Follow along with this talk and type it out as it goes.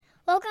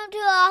Welcome to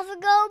the Off the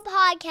Dome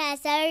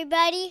podcast,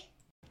 everybody.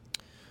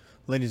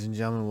 Ladies and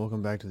gentlemen,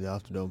 welcome back to the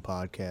Off the Dome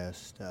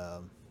podcast.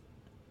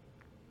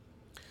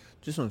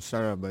 Just want to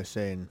start out by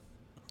saying,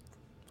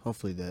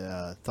 hopefully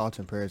the thoughts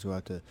and prayers go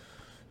out to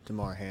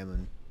Damar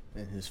Hamlin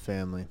and his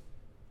family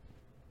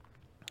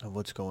of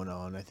what's going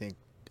on. I think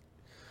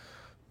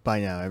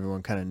by now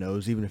everyone kind of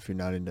knows, even if you're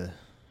not into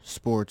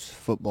sports,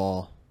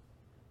 football,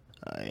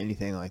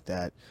 anything like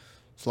that.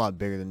 It's a lot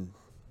bigger than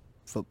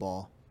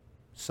football,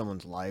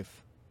 someone's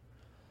life.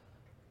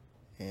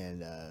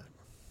 And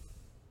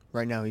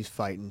right now he's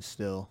fighting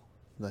still.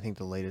 I think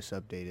the latest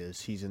update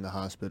is he's in the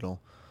hospital.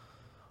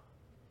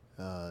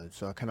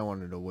 So I kind of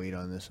wanted to wait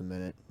on this a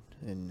minute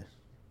and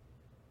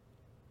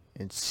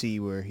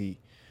see where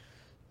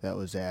that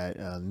was at.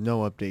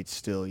 No updates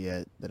still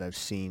yet that I've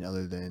seen,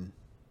 other than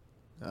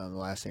the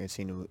last thing I'd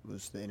seen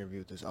was the interview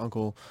with his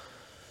uncle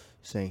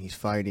saying he's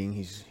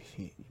fighting.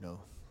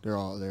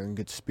 They're in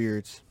good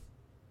spirits.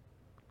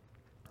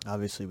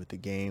 Obviously with the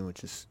game,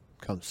 which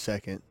comes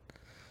second.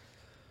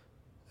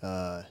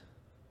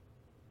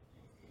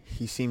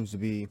 He seems to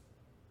be.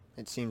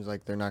 It seems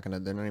like they're not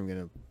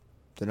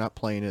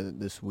playing it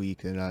this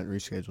week. They're not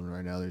rescheduling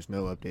right now. There's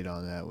no update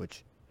on that,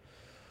 which,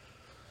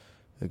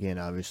 again,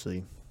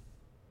 obviously,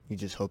 you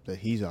just hope that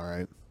he's all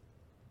right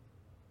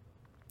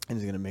and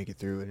he's going to make it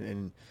through it.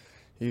 And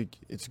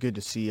it's good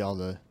to see all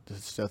the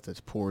stuff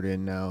that's poured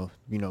in now.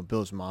 You know,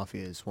 Bills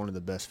Mafia is one of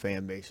the best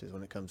fan bases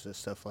when it comes to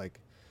stuff like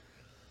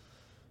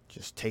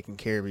just taking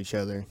care of each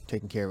other,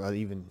 taking care of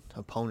even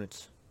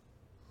opponents,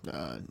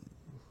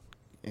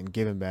 and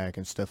giving back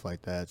and stuff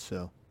like that.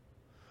 So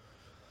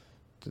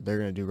they're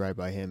going to do right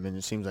by him, and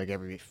it seems like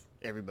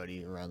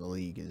everybody around the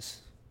league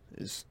is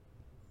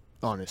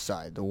on his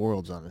side. The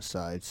world's on his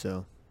side.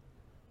 So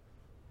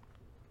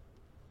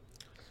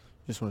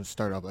just want to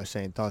start off by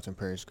saying thoughts and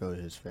prayers go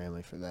to his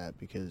family for that,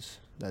 because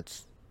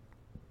that's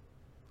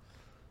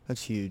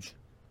huge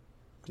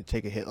to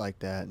take a hit like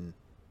that and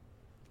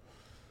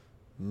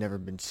never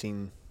been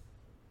seen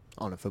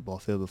on a football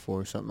field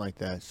before, something like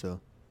that. So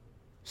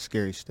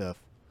scary stuff.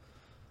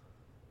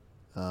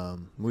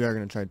 We are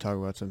going to try to talk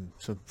about some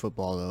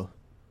football,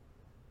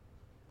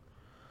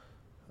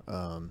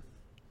 though.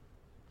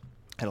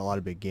 Had a lot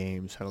of big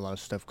games, had a lot of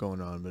stuff going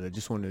on, but I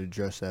just wanted to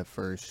address that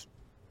first.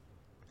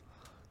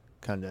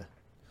 Kind of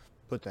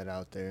put that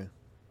out there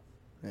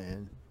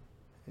and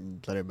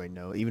let everybody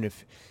know. Even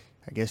if,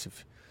 I guess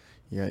if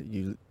you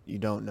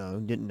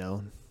didn't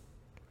know,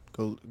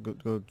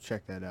 go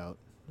check that out.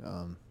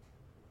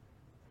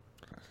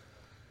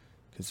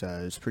 Because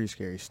it's pretty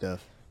scary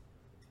stuff.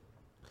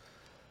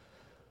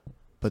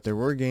 But there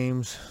were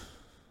games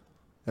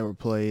that were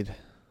played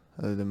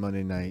other than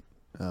Monday night.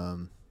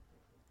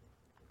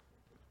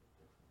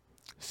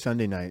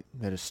 Sunday night,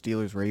 we had a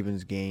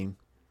Steelers-Ravens game,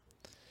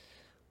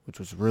 which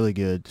was really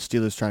good. The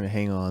Steelers trying to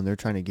hang on. They're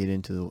trying to get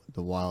into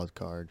the wild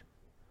card.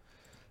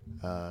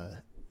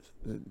 They're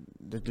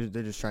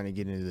just trying to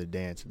get into the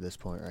dance at this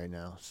point right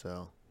now.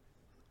 So,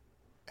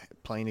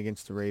 playing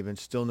against the Ravens,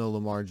 still no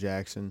Lamar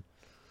Jackson.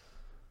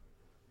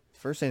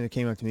 First thing that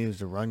came up to me was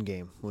the run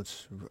game,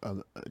 which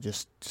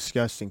just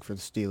disgusting for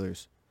the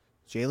Steelers.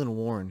 Jaylen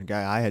Warren, a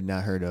guy I had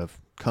not heard of,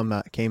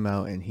 came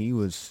out and he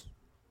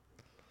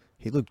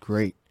looked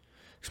great,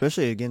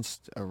 especially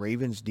against a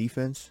Ravens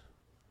defense.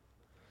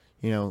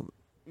 You know,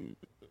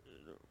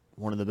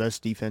 one of the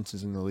best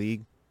defenses in the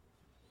league.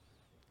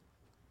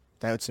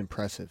 That's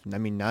impressive. I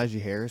mean,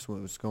 Najee Harris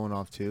was going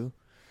off too.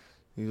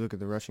 You look at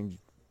the rushing.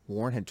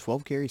 Warren had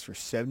 12 carries for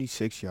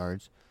 76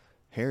 yards.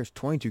 Harris,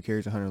 22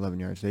 carries, 111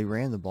 yards. They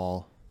ran the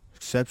ball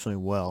exceptionally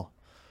well.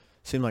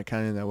 Seemed like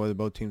kind of in that way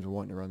both teams were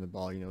wanting to run the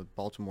ball. You know,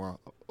 Baltimore,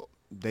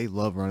 they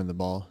love running the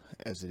ball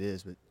as it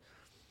is, but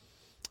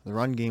the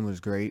run game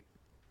was great.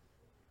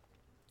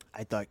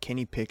 I thought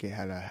Kenny Pickett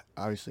had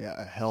obviously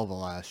a hell of a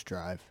last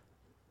drive.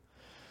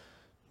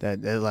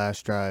 That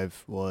last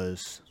drive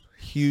was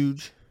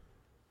huge,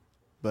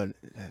 but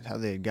how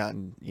they had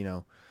gotten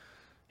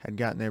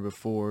there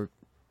before.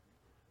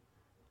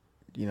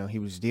 You know, he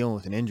was dealing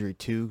with an injury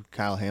too.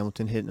 Kyle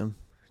Hamilton hitting him.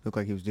 Looked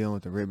like he was dealing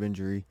with a rib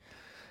injury.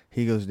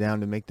 He goes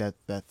down to make that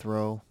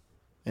throw.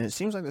 And it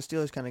seems like the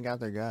Steelers kind of got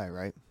their guy,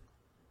 right?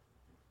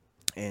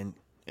 And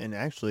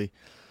actually,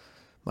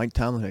 Mike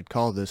Tomlin had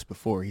called this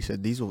before. He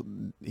said these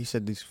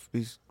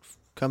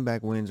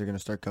comeback wins are going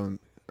to start coming.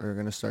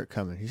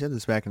 He said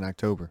this back in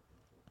October.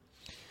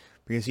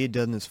 Because he had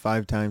done this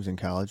 5 times in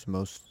college,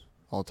 most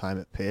all time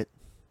at Pitt.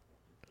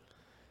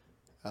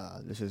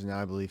 This is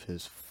now, I believe,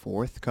 his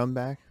 4th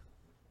comeback.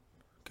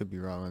 Could be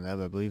wrong on that,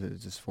 but I believe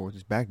it's his 4th.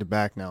 It's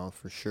back-to-back now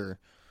for sure.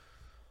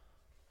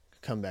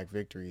 Comeback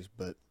victories,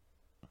 but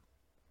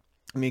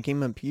I mean, it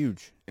came up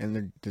huge, and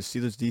the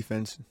Steelers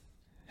defense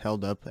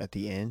held up at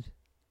the end.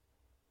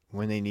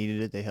 When they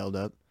needed it, they held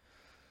up.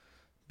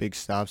 Big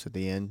stops at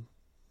the end,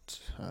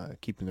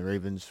 keeping the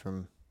Ravens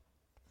from,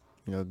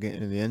 getting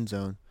into the end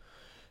zone.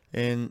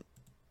 And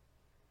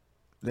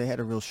they had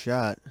a real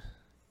shot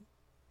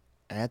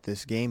at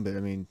this game, but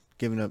I mean,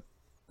 giving up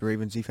the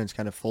Ravens defense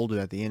kind of folded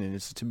at the end, and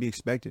it's to be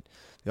expected.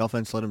 The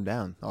offense let them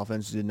down. The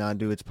offense did not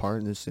do its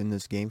part in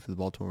this game for the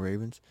Baltimore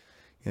Ravens.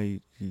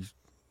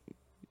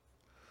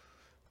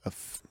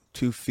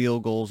 Two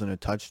field goals and a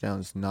touchdown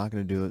is not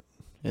going to do it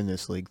in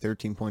this league.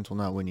 13 points will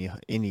not win you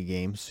any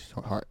games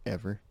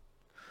ever.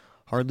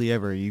 Hardly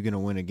ever are you going to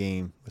win a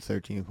game with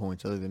 13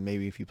 points, other than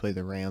maybe if you play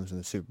the Rams in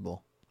the Super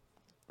Bowl.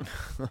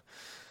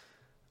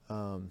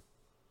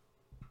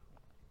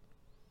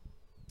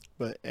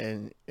 But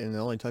the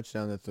only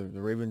touchdown that the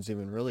Ravens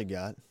even really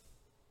got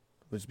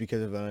was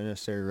because of an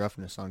unnecessary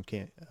roughness on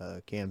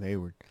Cam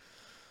Hayward.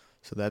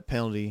 So that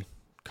penalty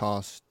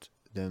cost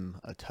them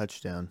a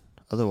touchdown.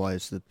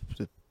 Otherwise, the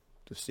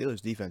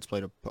Steelers defense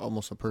played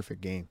almost a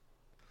perfect game,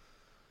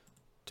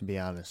 to be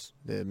honest.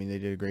 They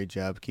did a great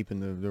job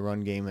keeping the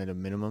run game at a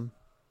minimum.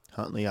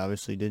 Huntley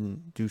obviously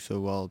didn't do so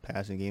well in the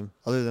passing game.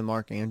 Other than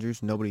Mark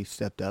Andrews, nobody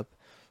stepped up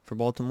for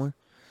Baltimore.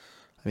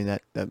 I mean,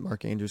 that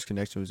Mark Andrews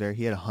connection was there.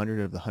 He had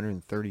 100 of the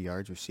 130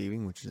 yards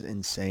receiving, which is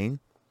insane.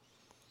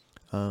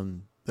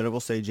 But I will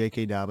say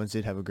J.K. Dobbins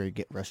did have a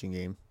great rushing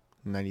game,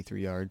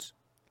 93 yards.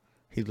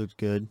 He looked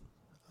good.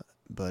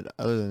 But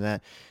other than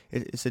that,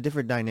 it's a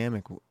different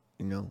dynamic,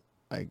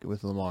 like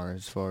with Lamar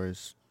as far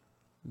as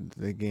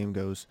the game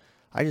goes.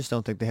 I just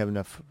don't think they have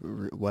enough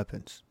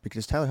weapons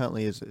because Tyler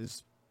Huntley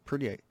is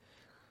pretty,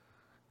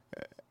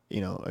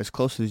 as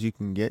close as you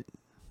can get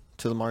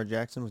to Lamar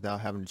Jackson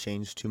without having to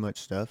change too much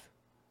stuff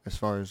as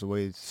far as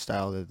the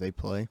style that they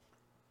play.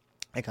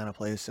 They kind of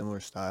play a similar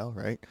style,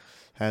 right?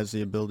 Has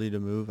the ability to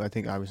move. I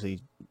think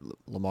obviously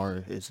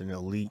Lamar is an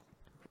elite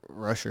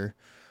rusher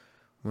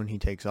when he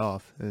takes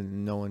off,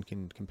 and no one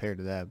can compare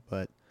to that.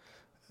 But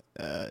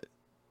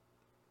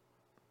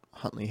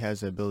Huntley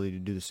has the ability to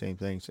do the same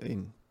things,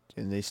 and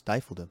they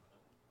stifled him.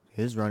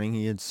 His running,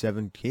 he had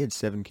seven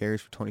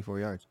carries for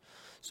 24 yards.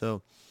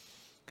 So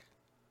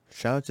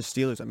shout out to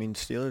Steelers. I mean,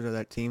 Steelers are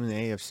that team in the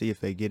AFC if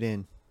they get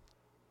in.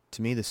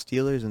 To me, the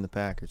Steelers and the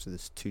Packers are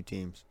the two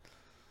teams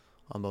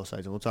on both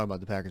sides. And we'll talk about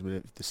the Packers, but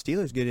if the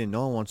Steelers get in,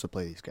 no one wants to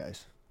play these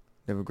guys.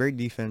 They have a great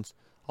defense.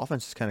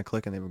 Offense is kind of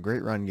clicking. They have a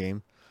great run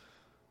game.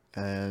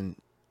 And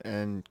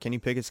Kenny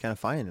Pickett's kind of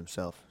finding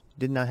himself.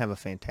 Did not have a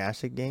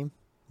fantastic game,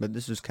 but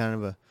this is kind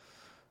of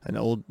an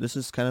old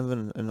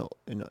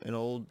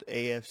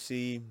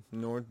AFC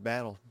North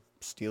battle.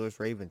 Steelers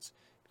Ravens,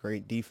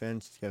 great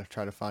defense. You got to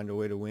try to find a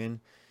way to win.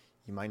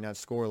 You might not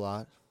score a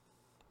lot,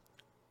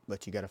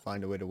 but you got to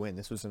find a way to win.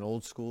 This was an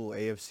old school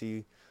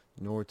AFC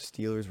North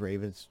Steelers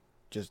Ravens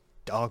just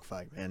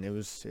dogfight, man. It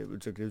was a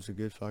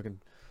good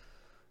fucking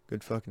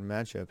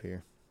matchup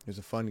here. It was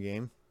a fun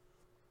game.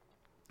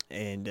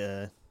 And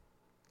they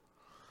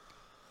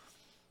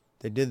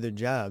did their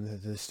job.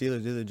 The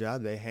Steelers did their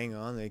job. They hang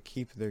on. They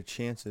keep their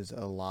chances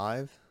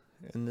alive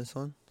in this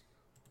one.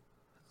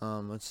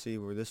 Let's see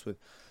where this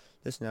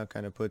now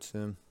kind of puts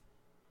them.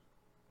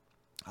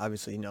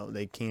 Obviously, no,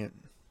 they can't.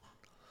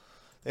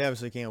 They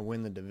obviously can't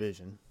win the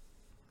division,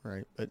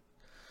 right? But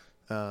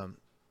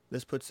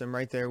this puts them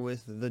right there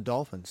with the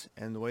Dolphins.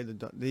 And the way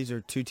these are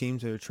two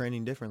teams that are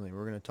trending differently.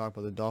 We're going to talk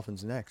about the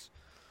Dolphins next.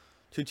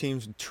 Two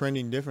teams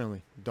trending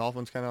differently.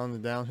 Dolphins kind of on the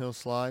downhill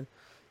slide.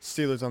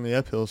 Steelers on the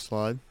uphill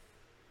slide.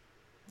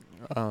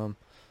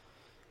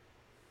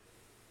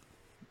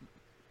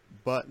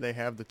 But they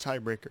have the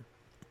tiebreaker.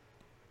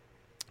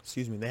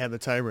 They have the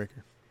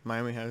tiebreaker.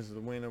 Miami has the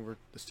win over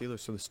the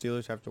Steelers, so the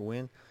Steelers have to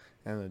win,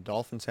 and the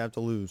Dolphins have to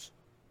lose.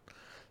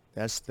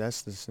 That's the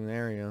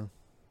scenario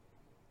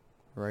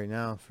right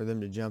now for them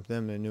to jump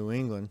them to New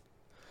England.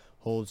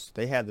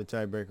 They have the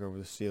tiebreaker over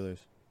the Steelers.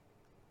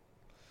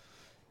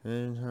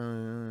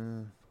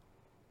 And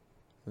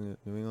New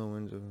England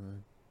wins over.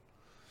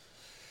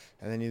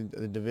 And then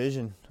the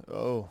division.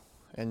 Oh,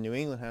 and New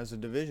England has the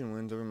division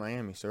wins over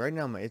Miami. So right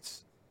now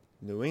it's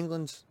New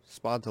England's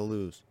spot to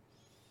lose.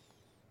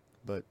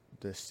 But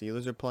the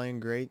Steelers are playing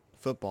great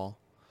football.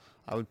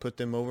 I would put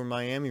them over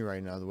Miami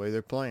right now, the way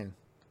they're playing.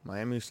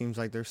 Miami seems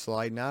like they're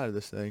sliding out of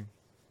this thing.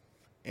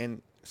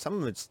 And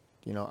some of it's,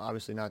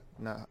 obviously not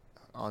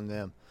on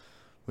them.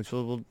 Which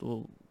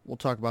we'll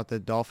talk about the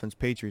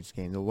Dolphins-Patriots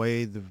game. The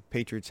way the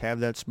Patriots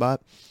have that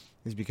spot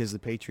is because the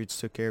Patriots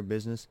took care of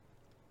business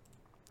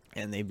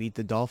and they beat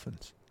the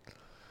Dolphins.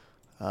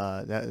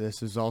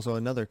 This is also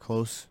another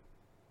close,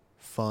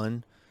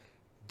 fun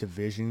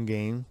division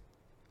game.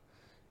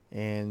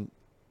 And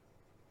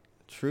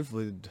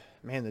truthfully,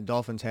 man, the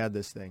Dolphins had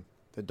this thing.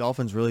 The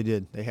Dolphins really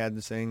did. They had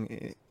this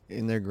thing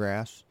in their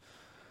grasp.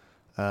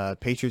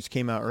 Patriots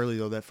came out early,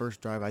 though. That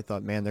first drive, I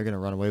thought, man, they're going to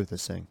run away with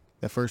this thing.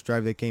 That first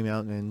drive, they came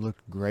out and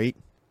looked great.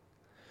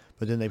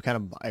 But then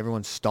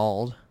everyone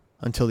stalled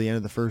until the end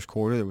of the first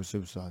quarter. It was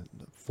a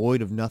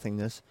void of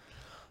nothingness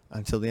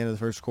until the end of the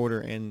first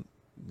quarter, and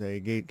they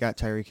got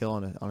Tyreek Hill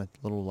on a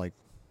little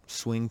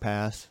swing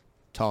pass,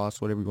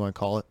 toss, whatever you want to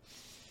call it.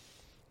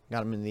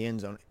 Got him in the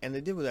end zone, and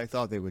they did what I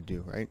thought they would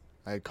do. Right,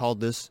 I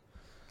called this.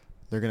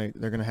 They're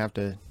gonna have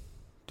to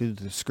do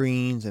the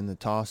screens and the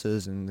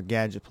tosses and the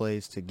gadget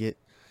plays to get,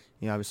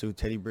 obviously with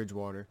Teddy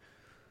Bridgewater,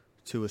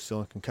 to a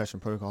still in concussion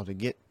protocol to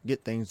get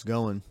things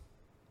going.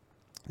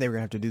 they were going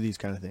to have to do these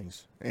kind of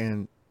things.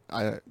 And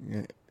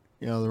the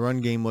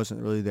run game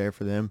wasn't really there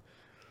for them.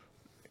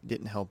 It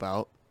didn't help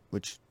out,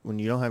 which when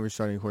you don't have your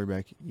starting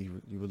quarterback,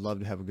 you would love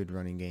to have a good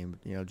running game.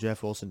 But,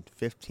 Jeff Wilson,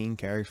 15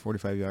 carries,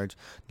 45 yards,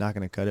 not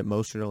going to cut it.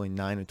 Mostert only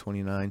 9 of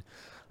 29.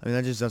 I mean,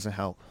 that just doesn't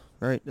help,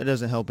 right? That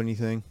doesn't help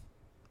anything.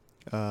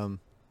 But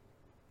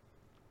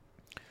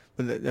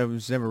that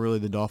was never really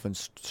the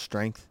Dolphins'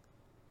 strength.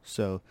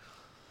 So,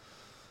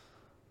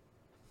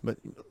 but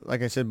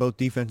like I said, both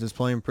defenses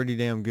playing pretty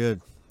damn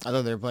good. I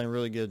thought they were playing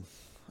really good.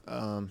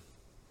 Kind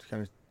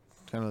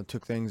of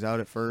took things out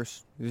at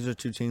first. These are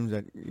two teams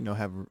that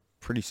have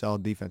pretty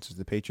solid defenses.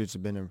 The Patriots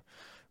have been a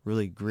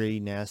really gritty,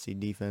 nasty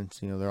defense.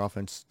 Their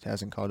offense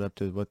hasn't caught up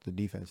to what the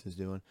defense is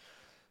doing,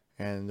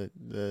 and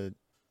the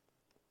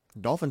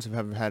Dolphins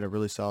have had a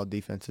really solid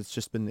defense. It's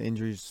just been the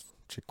injuries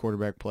to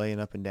quarterback play and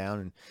up and down,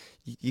 and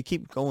you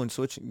keep going,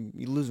 switching.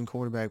 You losing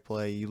quarterback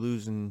play, you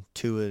losing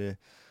Tua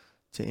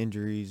to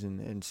injuries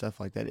and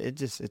stuff like that.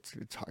 It's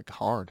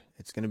hard.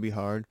 It's going to be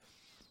hard.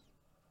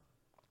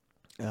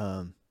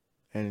 And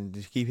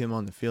to keep him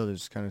on the field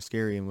is kind of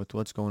scary. And with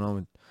what's going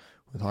on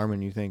with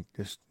Harmon, you think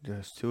just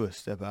Tua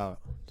step out,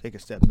 take a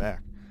step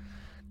back.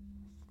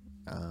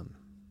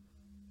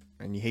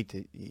 And you hate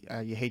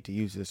to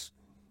use this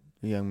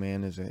young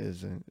man as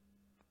a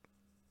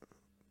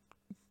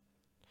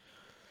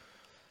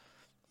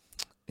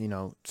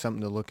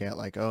something to look at,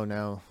 like, oh,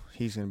 now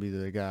he's going to be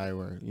the guy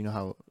where,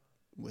 how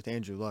with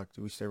Andrew Luck,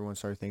 everyone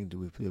started thinking,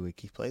 do we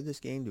keep play this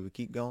game? Do we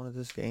keep going at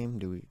this game?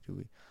 Do we?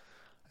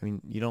 I mean,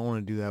 you don't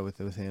want to do that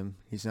with him.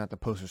 He's not the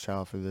poster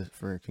child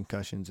for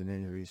concussions and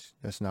injuries.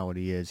 That's not what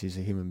he is. He's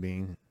a human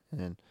being.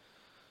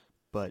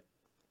 But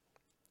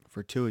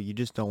for Tua, you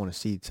just don't want to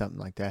see something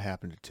like that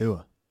happen to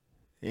Tua.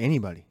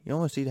 Anybody. You don't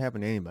want to see it happen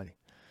to anybody.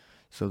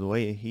 So the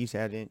way he's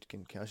had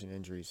concussion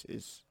injuries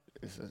is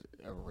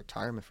a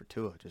retirement for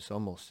Tua, just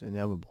almost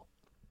inevitable.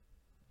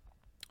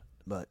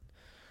 But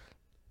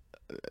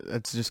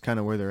that's just kind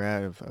of where they're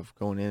at of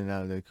going in and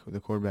out of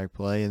the quarterback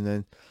play. And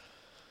then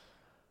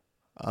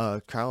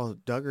Kyle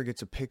Duggar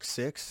gets a pick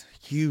six,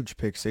 huge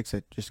pick six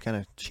that just kind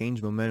of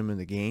changed momentum in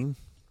the game.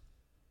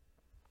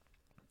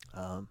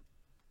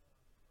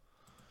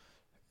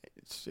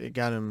 It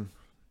got him,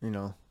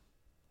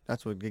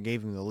 that's what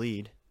gave him the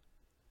lead.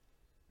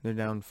 They're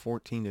down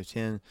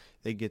 14-10.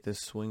 They get this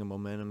swing of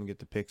momentum and get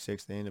the pick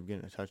six. They end up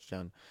getting a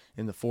touchdown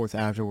in the fourth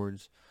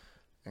afterwards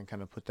and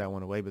kind of put that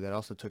one away. But that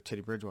also took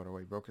Teddy Bridgewater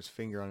away. He broke his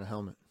finger on a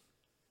helmet.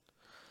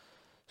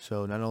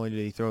 So not only did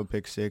he throw a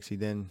pick six, he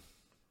then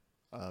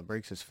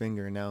breaks his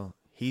finger, and now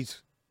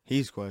he's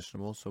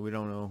questionable. So we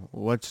don't know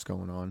what's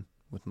going on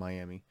with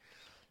Miami.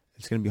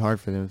 It's going to be hard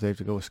for them if they have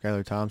to go with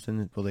Skylar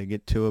Thompson. Will they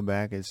get Tua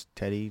back? Is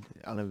Teddy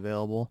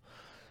unavailable?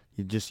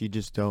 You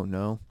just don't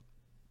know.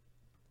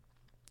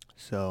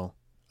 So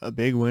a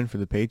big win for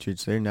the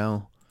Patriots. They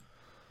now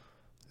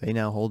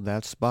hold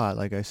that spot,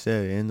 like I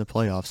said, in the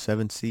playoffs,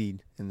 7th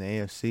seed in the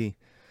AFC.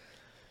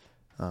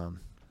 And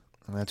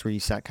that's where you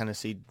kind of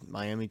see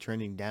Miami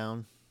trending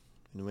down.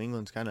 New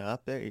England's kind of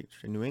up there.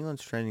 New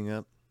England's trending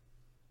up.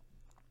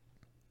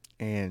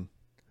 And,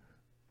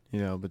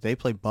 but they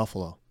play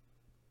Buffalo.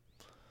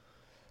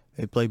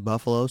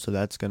 So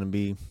that's going to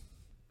be,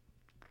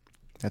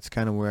 that's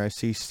kind of where I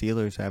see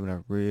Steelers having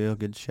a real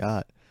good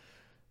shot.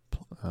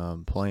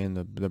 Playing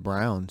the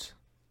Browns.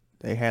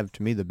 They have,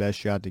 to me, the best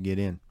shot to get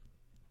in.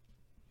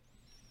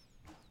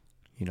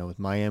 With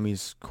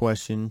Miami's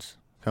questions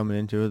coming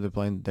into it,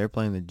 they're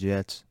playing the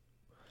Jets,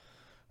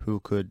 who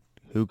could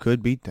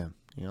beat them.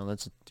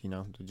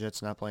 The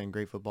Jets not playing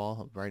great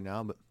football right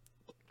now, but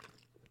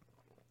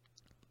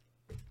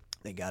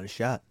they got a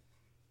shot.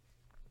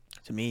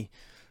 To me,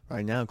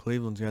 right now,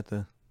 Cleveland's got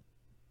the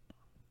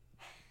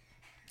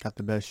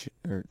best,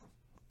 or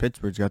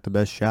Pittsburgh's got the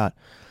best shot.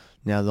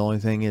 Now, the only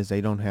thing is they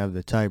don't have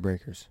the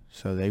tiebreakers,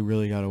 so they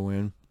really got to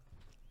win.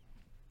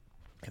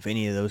 If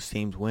any of those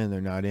teams win, they're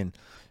not in.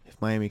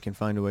 If Miami can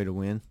find a way to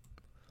win,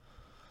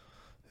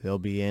 they'll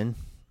be in.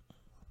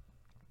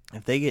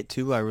 If they get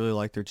 2, I really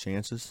like their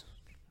chances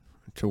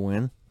to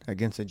win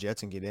against the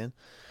Jets and get in.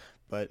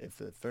 But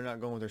if they're not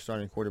going with their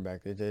starting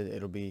quarterback,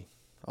 it'll be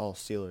all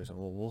Steelers, and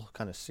we'll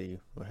kind of see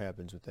what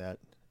happens with that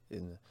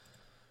in the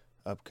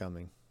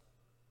upcoming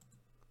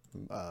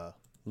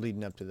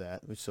leading up to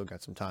that. We still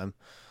got some time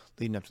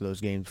leading up to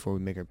those games before we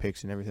make our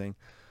picks and everything.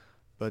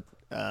 But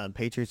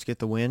Patriots get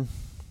the win.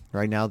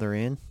 Right now they're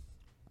in.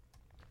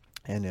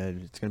 And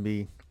it's going to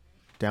be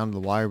down to the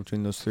wire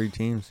between those 3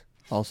 teams.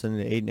 All sitting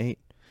at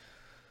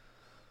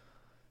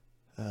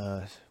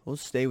 8-8. We'll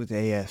stay with the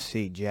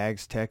AFC.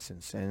 Jags,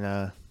 Texans. And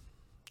are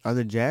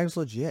the Jags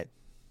legit?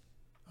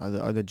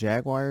 Are the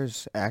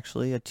Jaguars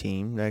actually a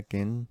team that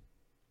can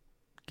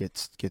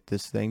get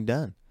this thing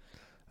done?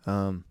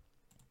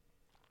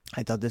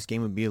 I thought this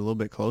game would be a little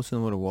bit closer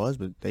than what it was,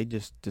 but they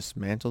just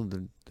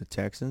dismantled the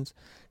Texans.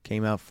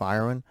 Came out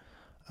firing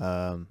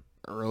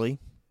early.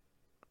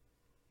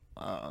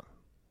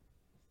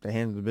 They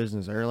handled the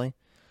business early,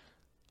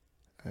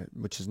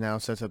 which is now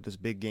sets up this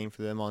big game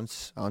for them on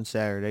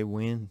Saturday.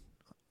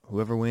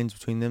 Whoever wins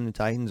between them and the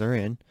Titans are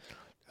in.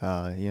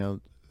 The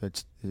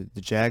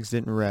Jags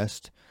didn't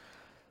rest.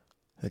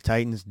 The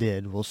Titans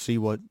did. We'll see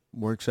what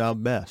works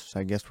out best.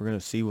 I guess we're going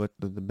to see what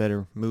the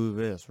better move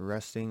is,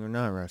 resting or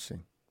not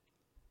resting.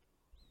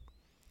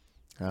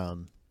 I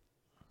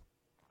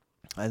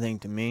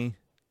think to me,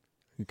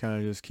 you kind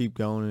of just keep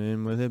going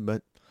in with it,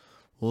 but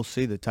we'll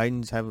see. The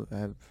Titans have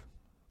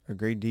a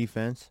great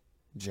defense.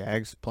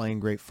 Jags playing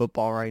great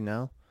football right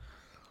now.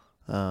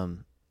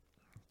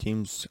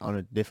 Team's on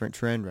a different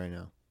trend right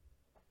now.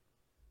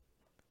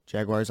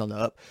 Jaguars on the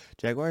up.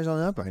 Jaguars on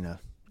the up right now.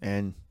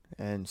 And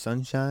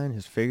Sunshine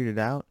has figured it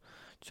out.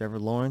 Trevor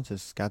Lawrence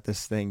has got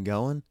this thing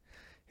going.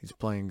 He's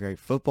playing great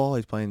football.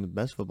 He's playing the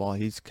best football.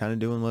 He's kind of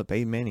doing what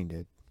Peyton Manning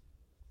did.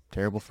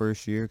 Terrible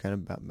first year, kind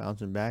of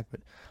bouncing back. But,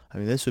 I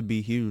mean, this would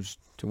be huge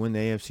to win the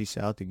AFC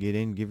South, to get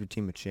in, give your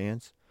team a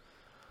chance.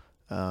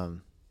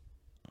 And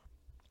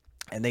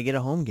they get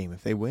a home game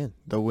if they win.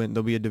 They'll win.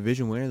 They'll be a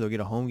division winner. They'll get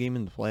a home game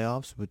in the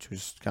playoffs, which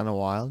was kind of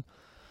wild.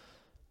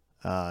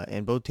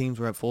 And both teams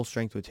were at full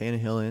strength with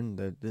Tannehill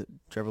in.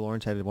 Trevor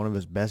Lawrence had one of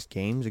his best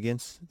games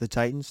against the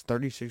Titans.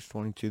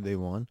 36-22 they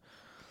won.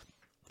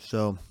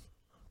 So,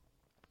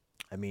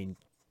 I mean,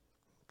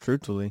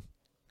 truthfully,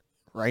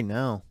 right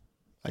now,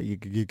 you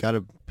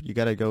gotta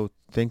go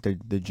think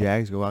that the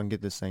Jags go out and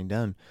get this thing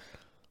done,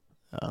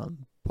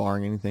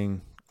 barring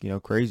anything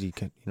crazy.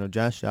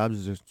 Josh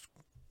Dobbs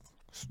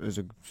is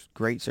a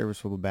great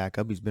serviceable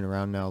backup. He's been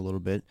around now a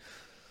little bit.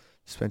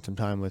 Spent some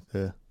time with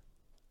the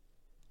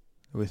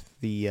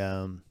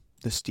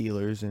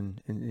Steelers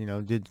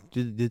and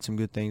did some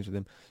good things with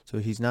them. So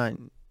he's not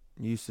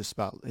used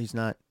to he's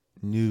not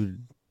new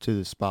to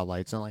the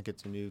spotlight. It's not like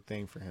it's a new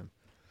thing for him.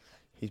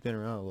 He's been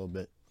around a little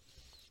bit.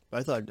 But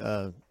I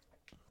thought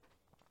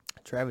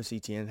Travis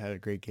Etienne had a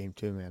great game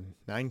too, man.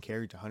 9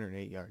 carries,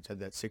 108 yards. Had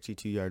that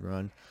 62-yard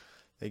run.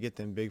 They get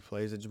them big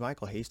plays.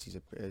 JaMychal Hasty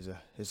is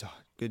a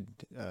good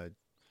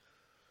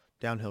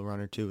downhill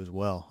runner too as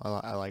well.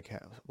 I like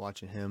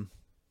watching him.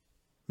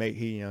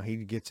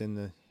 He gets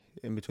in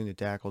between the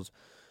tackles,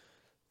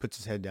 puts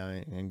his head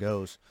down and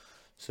goes.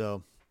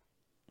 So,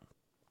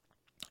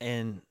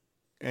 and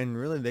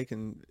really they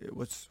can.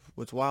 What's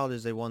wild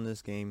is they won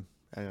this game.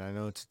 And I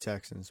know it's the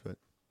Texans, but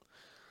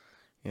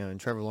and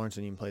Trevor Lawrence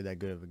didn't even play that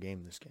good of a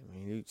game this game. I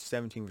mean, he was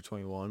 17 for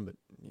 21, but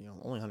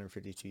only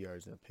 152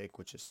 yards in a pick,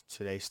 which is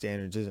today's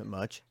standards isn't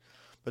much.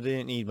 But they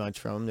didn't need much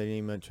from him. They didn't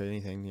need much of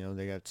anything.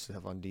 They got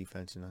stuff on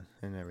defense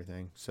and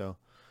everything. So,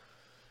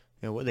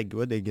 what they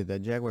get,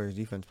 that Jaguars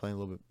defense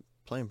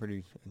playing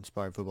pretty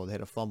inspired football. They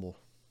had a fumble.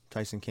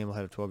 Tyson Campbell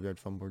had a 12-yard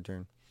fumble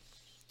return.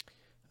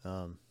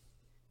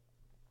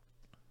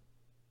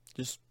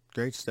 Just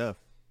great stuff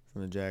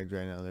from the Jags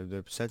right now.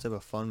 They're sets up a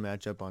fun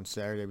matchup on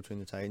Saturday between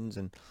the Titans,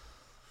 and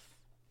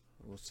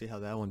we'll see how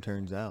that one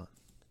turns out.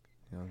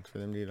 For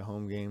them to get a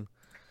home game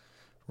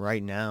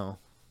right now,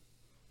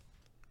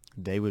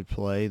 they would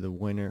play the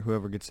winner,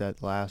 whoever gets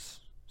that last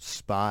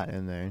spot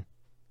in there.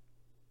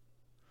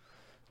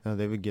 No,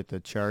 they would get the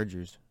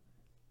Chargers.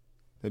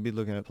 They'd be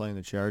looking at playing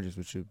the Chargers,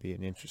 which would be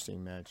an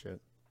interesting matchup.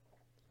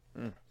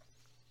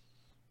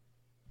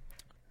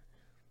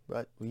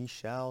 But we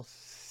shall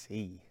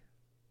see.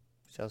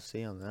 Shall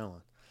see on that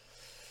one.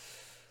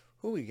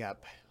 Who we got?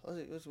 Where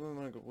do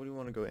you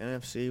want to go?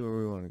 NFC? Where do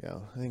we want to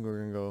go? I think we're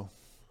going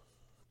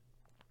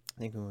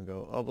to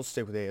go. Oh, we'll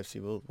stick with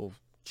AFC. We'll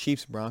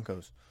Chiefs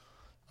Broncos.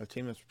 A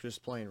team that's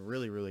just playing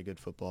really, really good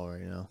football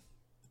right now.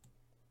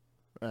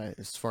 Right,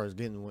 as far as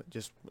they're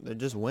just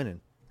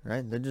winning.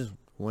 Right, they're just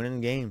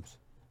winning games.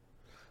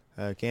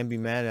 Can't be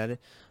mad at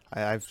it.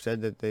 I've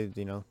said that they,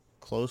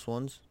 close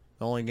ones.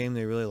 The only game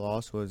they really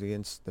lost was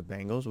against the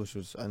Bengals, which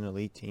was an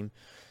elite team.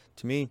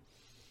 To me,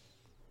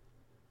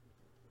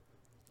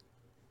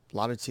 a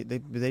lot of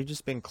they've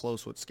just been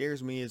close. What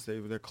scares me is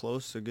they're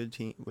close to a good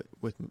team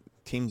with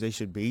teams they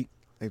should beat.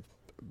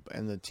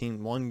 And the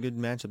team, one good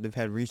matchup they've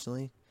had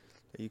recently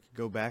that you could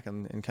go back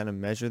and kind of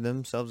measure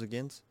themselves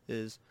against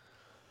is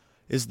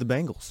the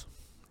Bengals.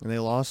 And they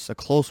lost a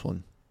close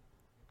one.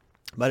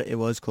 But it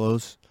was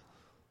close.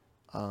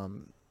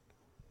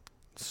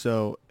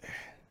 So,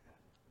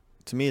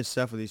 to me, it's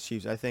tough with these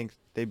Chiefs. I think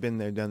they've been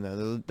there, done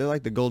that. They're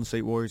like the Golden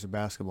State Warriors of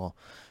basketball.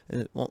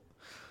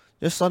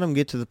 Just let them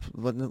get to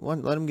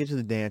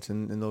the dance,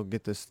 and they'll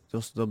get this.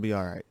 They'll be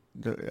all right.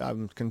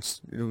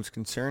 It was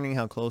concerning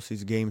how close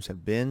these games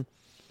have been,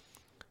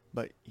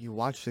 but you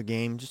watch the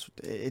game,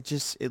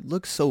 it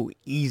looks so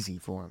easy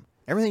for them.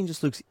 Everything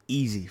just looks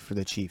easy for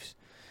the Chiefs.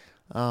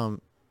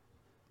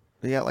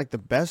 They got like the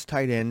best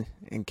tight end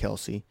in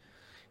Kelsey,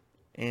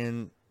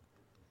 and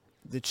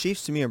the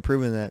Chiefs to me are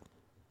proving that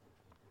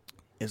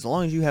as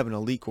long as you have an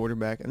elite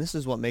quarterback, and this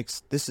is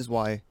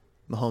why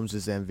Mahomes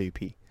is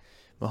MVP.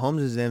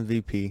 Mahomes is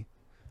MVP,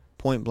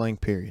 point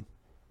blank, period.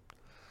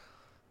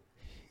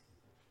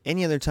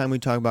 Any other time we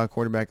talk about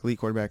quarterback, elite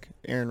quarterback,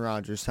 Aaron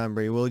Rodgers, Tom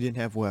Brady, well, he didn't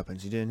have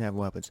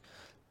weapons.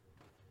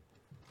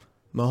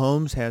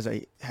 Mahomes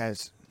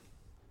has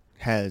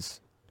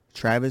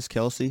Travis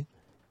Kelce,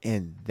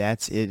 and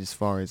that's it as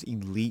far as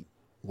elite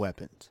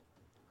weapons.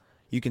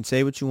 You can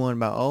say what you want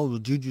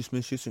about, Juju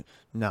Smith-Schuster.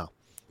 No.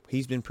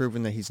 He's been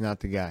proven that he's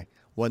not the guy.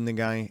 Wasn't the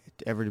guy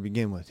ever to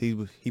begin with.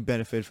 He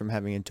benefited from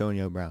having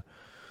Antonio Brown.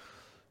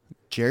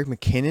 Jerick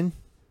McKinnon,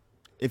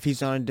 if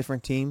he's on a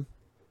different team,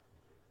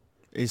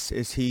 is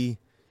he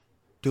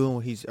doing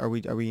what he's? Are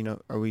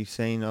we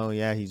saying, oh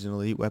yeah, he's an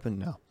elite weapon?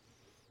 No,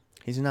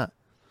 he's not.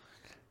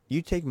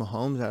 You take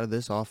Mahomes out of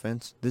this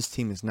offense, this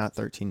team is not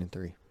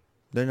 13-3.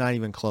 They're not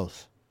even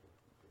close.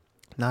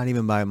 Not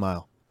even by a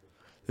mile.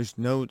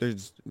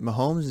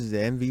 Mahomes is the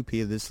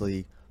MVP of this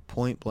league,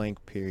 point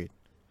blank, period.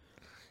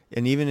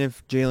 And even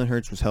if Jalen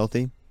Hurts was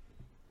healthy,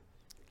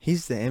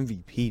 he's the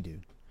MVP,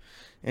 dude.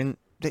 And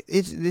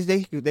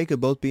they could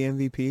both be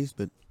MVPs,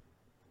 but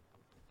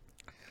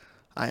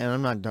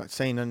I'm not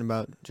saying nothing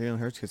about Jalen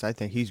Hurts because I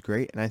think he's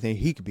great, and I think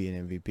he could be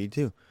an MVP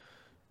too.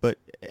 But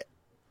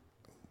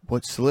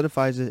what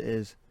solidifies it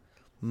is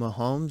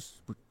Mahomes.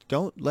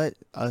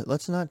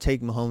 Let's not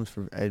take Mahomes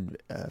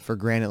for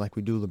granted like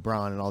we do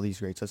LeBron and all these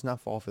greats. Let's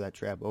not fall for that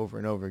trap over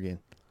and over again.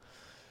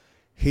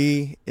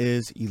 He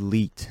is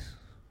elite,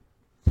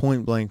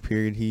 point blank.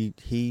 Period.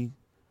 He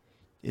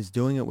is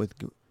doing it with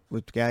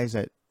guys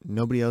that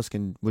nobody else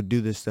would do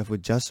this stuff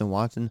with. Justin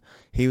Watson,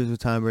 he was with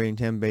Tom Brady and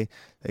Tampa Bay.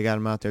 They got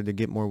him out there to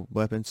get more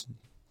weapons.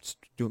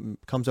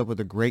 Comes up with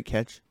a great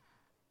catch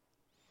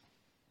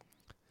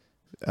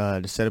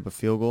to set up a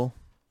field goal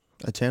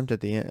attempt at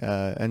the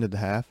end of the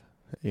half.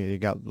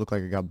 It looked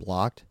like it got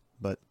blocked,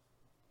 but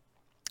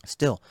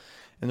still.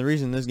 And the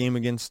reason this game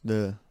against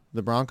the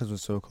Broncos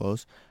was so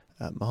close,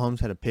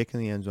 Mahomes had a pick in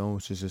the end zone,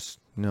 which is just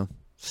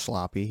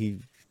sloppy. He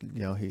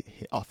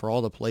for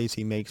all the plays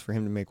he makes, for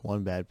him to make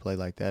one bad play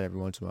like that every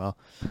once in a while,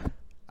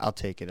 I'll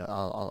take it.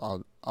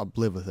 I'll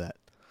live with that.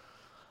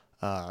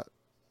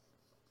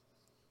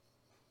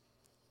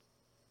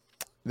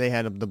 They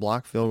had the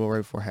blocked field goal right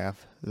before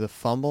half. The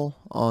fumble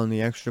on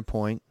the extra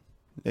point,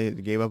 they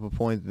gave up a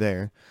point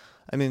there.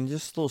 I mean,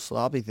 just little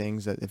sloppy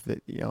things that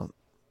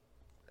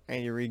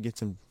Andy Reid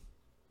gets him,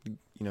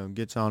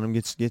 gets on him,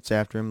 gets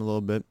after him a little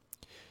bit,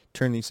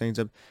 turn these things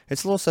up.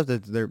 It's little stuff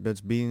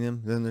that's beating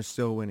them. Then they're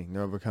still winning.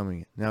 They're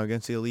overcoming it. Now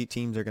against the elite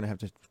teams, they're gonna have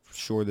to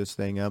shore this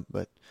thing up.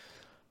 But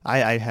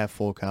I have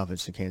full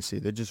confidence in Kansas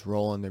City. They're just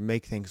rolling. They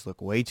make things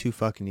look way too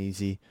fucking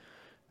easy.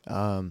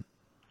 And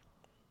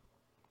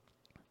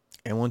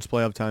once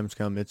playoff times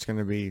come, it's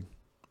gonna be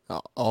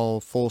all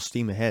full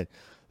steam ahead.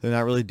 They're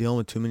not really dealing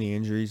with too many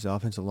injuries. The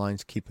offensive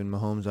line's keeping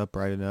Mahomes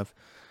upright enough.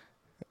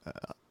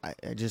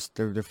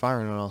 They're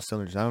firing on all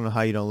cylinders. I don't know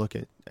how you don't look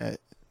at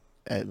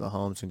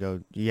Mahomes and go,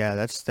 yeah,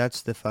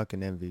 that's the fucking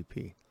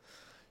MVP.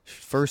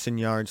 First in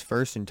yards,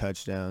 first in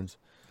touchdowns.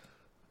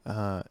 He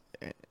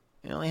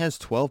only has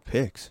 12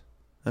 picks.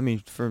 I mean,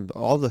 for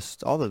all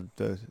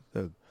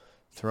the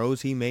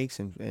throws he makes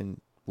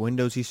and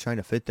windows he's trying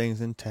to fit things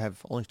in, to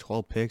have only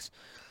 12 picks,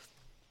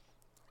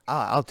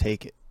 I'll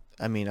take it.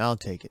 I mean, I'll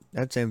take it.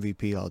 That's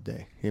MVP all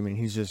day. I mean,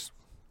 he's just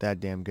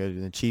that damn good.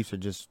 And the Chiefs are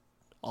just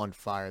on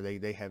fire.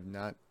 They have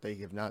not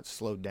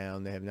slowed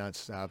down. They have not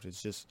stopped.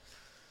 It's just,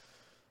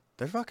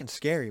 they're fucking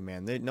scary,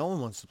 man. No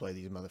one wants to play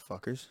these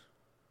motherfuckers.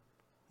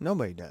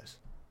 Nobody does.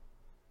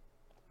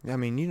 I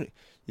mean,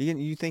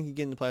 you think you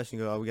get in the playoffs and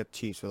you go, oh, we got the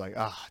Chiefs. We're like,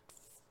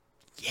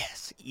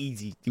 yes,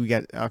 easy.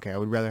 I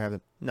would rather have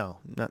them. No.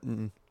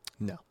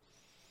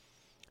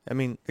 I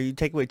mean, you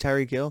take away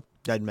Tyreek Hill,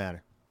 doesn't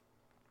matter.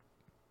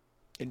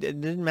 It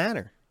didn't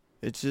matter.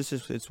 It's just,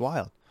 it's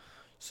wild.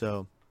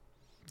 So,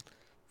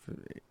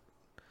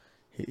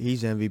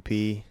 he's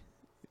MVP.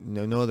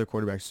 No other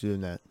quarterback's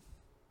doing that.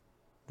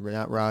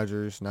 Not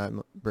Rodgers, not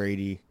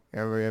Brady.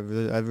 Every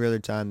other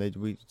time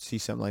we see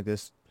something like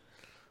this,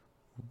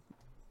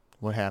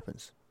 what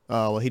happens?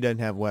 Oh, well, he doesn't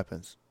have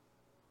weapons.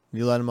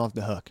 You let him off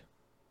the hook.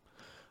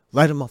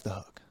 Let him off the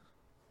hook.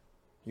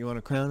 You want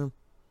to crown him?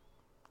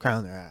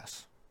 Crown their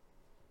ass.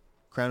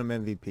 Crown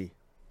him MVP.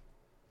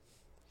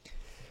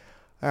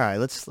 All right,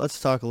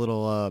 let's talk a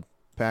little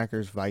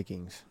Packers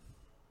Vikings.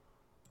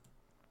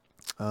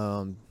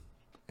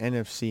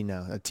 NFC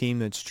now, a team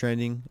that's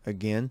trending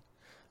again.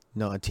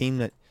 No, a team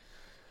that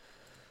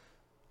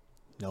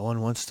no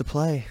one wants to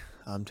play.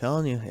 I'm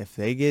telling you, if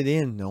they get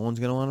in, no one's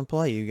gonna want to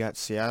play. You got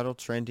Seattle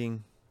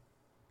trending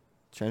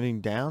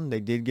down. They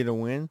did get a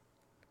win,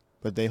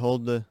 but they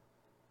hold the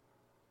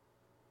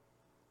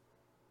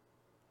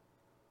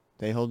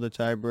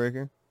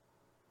tiebreaker.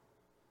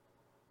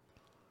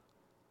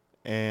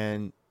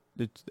 And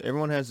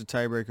everyone has a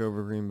tiebreaker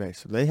over Green Bay.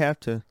 So they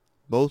have to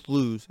both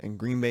lose, and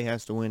Green Bay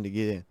has to win to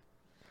get in.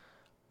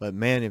 But,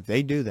 man, if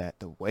they do that,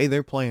 the way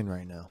they're playing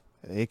right now,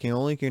 they can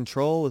only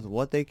control with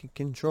what they can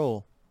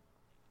control.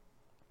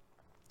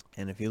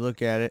 And if you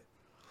look at it,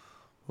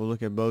 we'll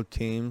look at both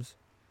teams.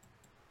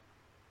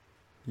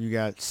 You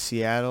got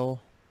Seattle,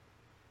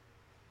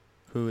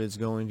 who is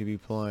going to be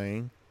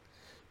playing.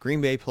 Green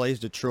Bay plays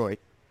Detroit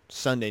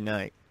Sunday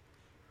night.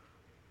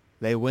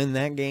 They win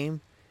that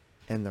game,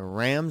 and the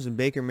Rams and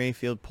Baker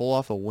Mayfield pull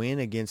off a win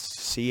against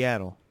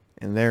Seattle,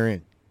 and they're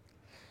in.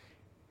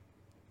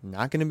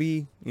 Not going to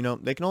be,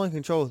 they can only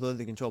control with what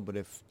they control, but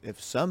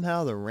if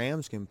somehow the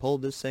Rams can pull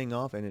this thing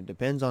off, and it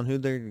depends on who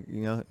they're,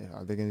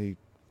 are they going to be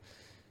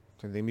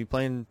Could they be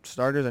playing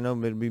starters? I know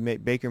it'd be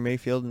Baker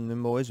Mayfield and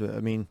them boys, but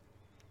I mean,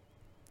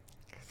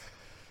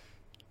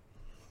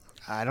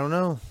 I don't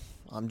know.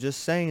 I'm just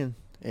saying,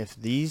 if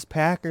these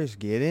Packers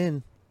get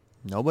in,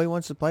 nobody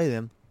wants to play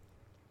them.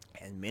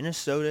 And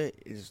Minnesota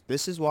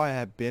this is why I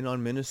have been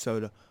on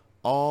Minnesota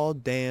all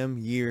damn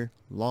year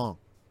long.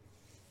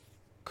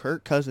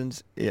 Kirk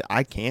Cousins,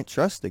 I can't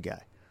trust the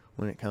guy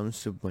when it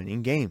comes to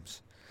winning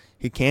games.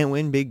 He can't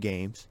win big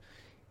games.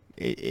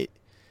 Jair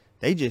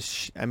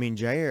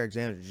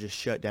Alexander just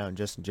shut down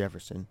Justin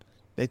Jefferson.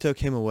 They took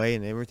him away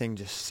and everything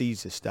just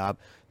seized to stop.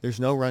 There's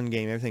no run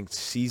game. Everything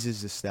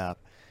seizes to stop.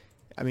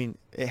 I mean,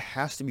 it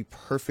has to be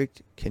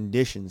perfect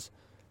conditions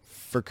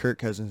for Kirk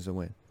Cousins to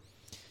win.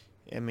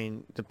 I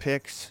mean, the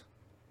picks,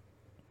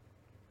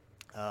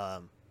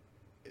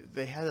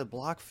 they had a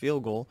blocked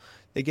field goal.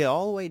 They get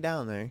all the way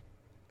down there.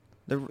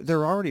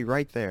 They're already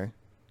right there,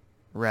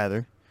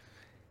 rather.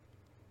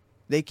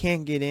 They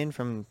can't get in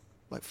from,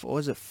 like, what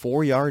was it,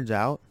 4 yards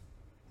out?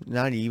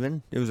 Not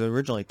even. It was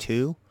originally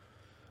 2.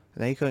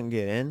 And they couldn't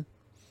get in.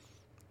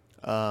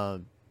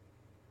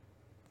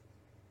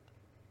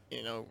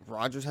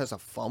 Rodgers has a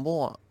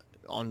fumble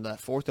on that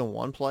 4th and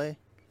 1 play.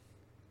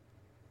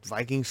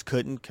 Vikings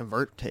couldn't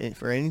convert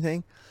for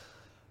anything.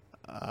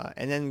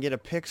 And then get a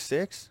pick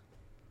 6.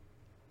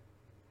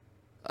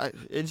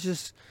 It's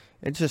just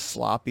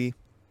sloppy.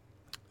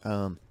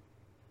 And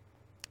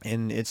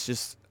it's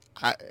just,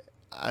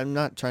 I'm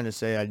not trying to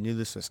say I knew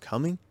this was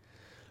coming,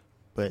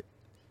 but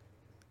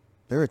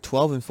they're a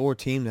 12-4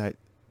 team that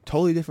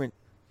totally different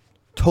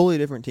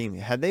team.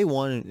 Had they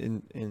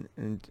won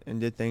and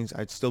did things,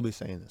 I'd still be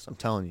saying this. I'm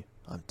telling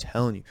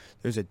you.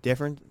 There's a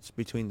difference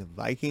between the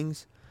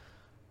Vikings,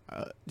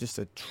 just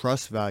a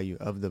trust value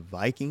of the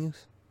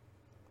Vikings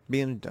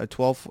being a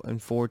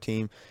 12-4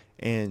 team,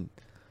 and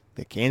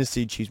the Kansas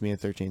City Chiefs being a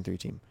 13-3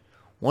 team.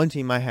 One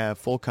team I have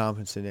full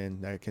confidence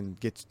in that can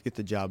get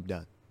the job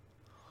done.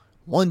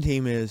 One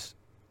team is,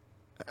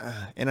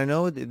 and I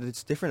know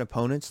it's different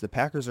opponents. The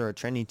Packers are a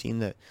trendy team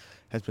that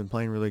has been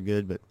playing really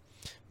good, but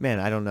man,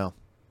 I don't know.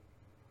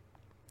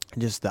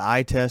 Just the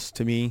eye test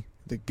to me,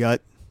 the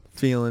gut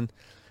feeling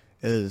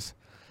is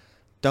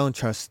don't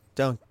trust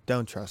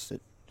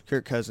it.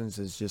 Kirk Cousins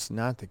is just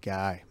not the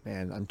guy,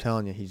 man. I'm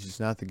telling you, he's just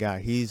not the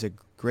guy. He's a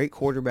great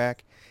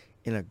quarterback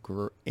in a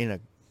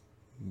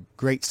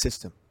great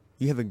system.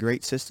 You have a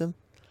great system,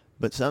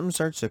 but something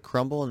starts to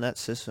crumble in that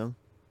system,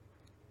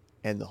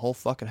 and the whole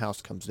fucking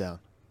house comes down.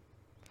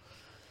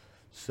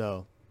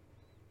 So,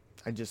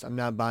 I'm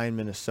not buying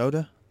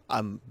Minnesota.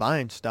 I'm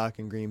buying stock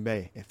in Green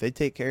Bay. If they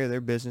take care of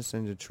their business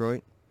in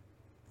Detroit,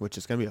 which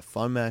is going to be a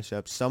fun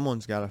matchup,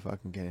 someone's got to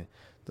fucking get in.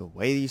 The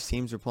way these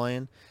teams are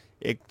playing,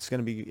 it's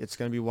going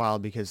to be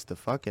wild, because the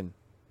fucking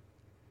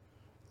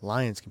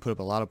Lions can put up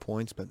a lot of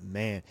points, but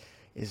man,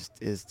 is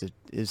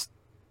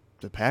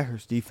the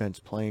Packers defense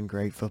playing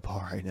great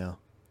football right now.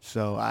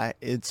 So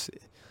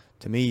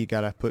to me, you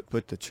got to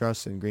put the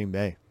trust in Green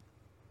Bay.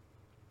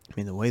 I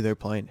mean, the way they're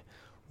playing,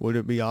 would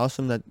it be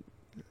awesome that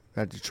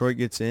Detroit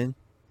gets in?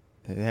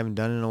 They haven't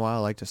done it in a while. I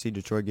like to see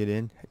Detroit get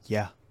in.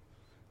 Yeah.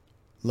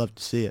 Love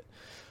to see it.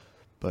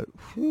 But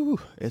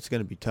it's going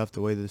to be tough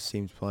the way this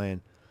team's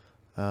playing.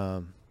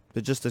 But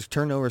just the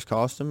turnovers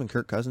cost them, and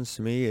Kirk Cousins,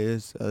 to me,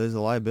 is a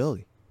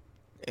liability.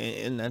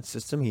 In that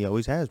system, he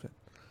always has been.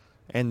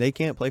 And they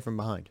can't play from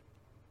behind.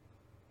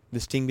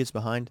 This team gets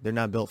behind, they're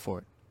not built for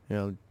it.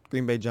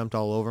 Green Bay jumped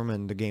all over them,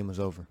 and the game was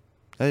over.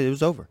 It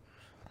was over.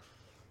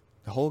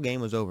 The whole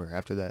game was over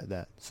after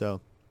that.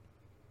 So,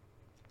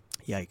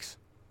 yikes.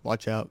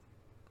 Watch out.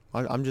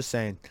 I'm just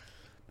saying,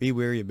 be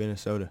wary of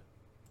Minnesota,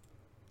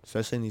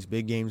 especially in these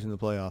big games in the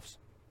playoffs.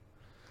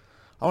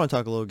 I want to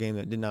talk a little game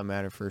that did not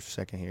matter for a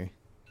second here.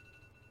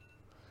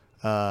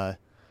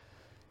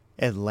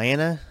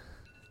 Atlanta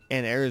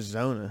and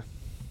Arizona.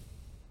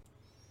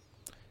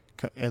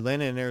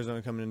 Atlanta and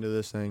Arizona coming into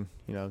this thing,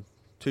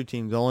 two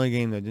teams, the only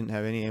game that didn't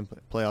have any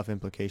playoff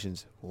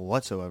implications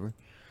whatsoever.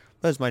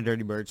 But it's my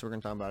dirty bird, so we're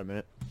going to talk about it in a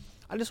minute.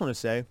 I just want to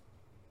say,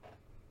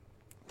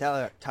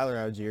 Tyler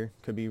Algier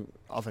could be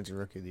Offensive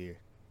Rookie of the Year.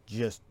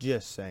 Just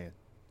saying.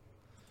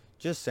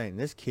 Just saying.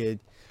 This kid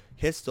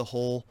hits the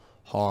hole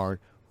hard,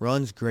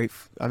 runs great.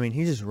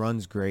 He just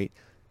runs great.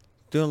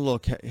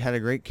 Had a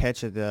great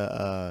catch at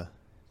the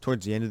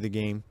towards the end of the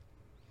game.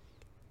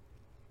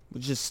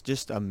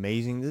 Just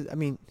amazing.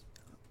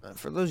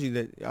 For those of you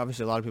that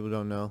obviously a lot of people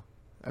don't know,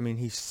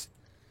 he's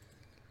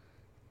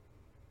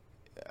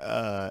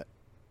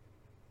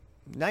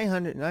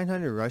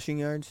 900 rushing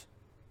yards.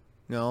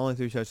 No, only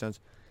 3 touchdowns.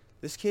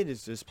 This kid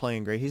is just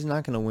playing great. He's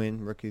not going to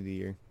win Rookie of the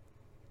Year.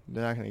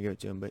 They're not going to give it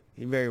to him, but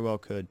he very well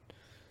could.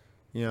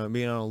 Being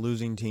on a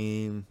losing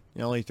team,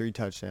 only 3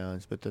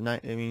 touchdowns, but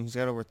he's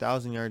got over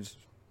 1,000 yards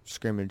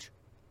scrimmage.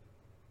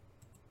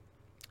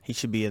 He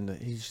should be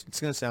it's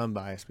going to sound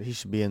biased, but he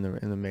should be in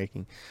the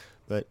making.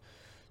 But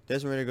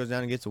Desmond Ridder goes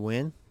down and gets a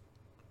win.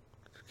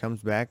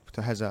 Comes back,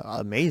 has an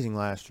amazing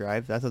last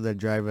drive. I thought that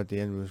drive at the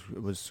end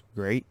was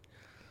great.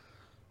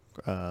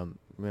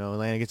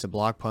 Atlanta gets a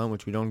block punt,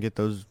 which we don't get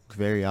those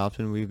very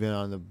often. We've been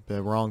on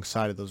the wrong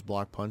side of those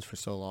block punts for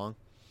so long.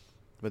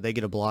 But they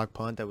get a block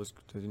punt that was,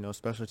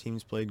 special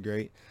teams played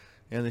great.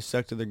 And they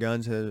stuck to their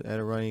guns at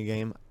a running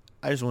game.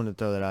 I just wanted to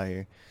throw that out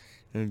here.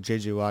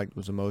 J.J. Watt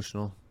was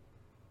emotional.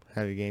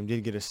 Had a game.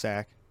 Did get a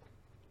sack.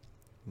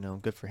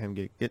 Good for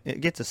him.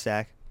 Gets a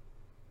sack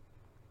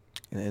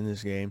in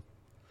this game.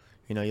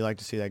 You like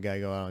to see that guy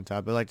go out on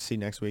top. I'd like to see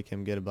next week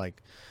him get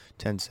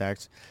 10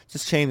 sacks. It's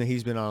just a shame that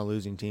he's been on a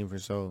losing team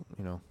for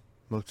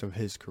most of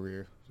his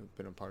career. He's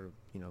been a part of,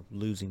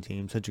 losing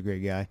teams. Such a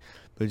great guy.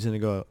 But he's going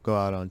to go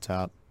out on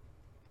top.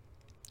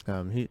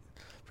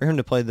 For him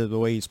to play the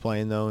way he's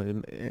playing, though,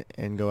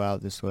 and go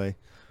out this way,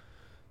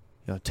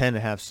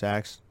 10.5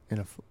 sacks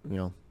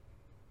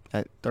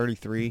at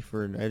 33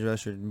 for an edge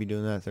rusher to be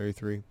doing that at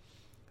 33,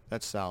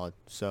 that's solid.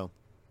 So,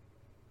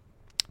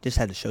 just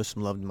had to show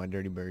some love to my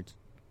Dirty Birds.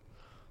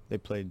 They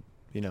played,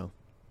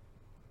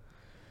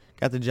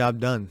 got the job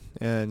done.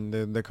 And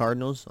the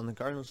Cardinals, on the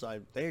Cardinals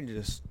side, they're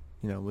just,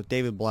 with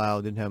David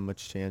Blau, didn't have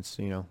much chance.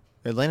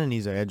 Atlanta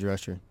needs an edge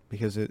rusher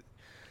because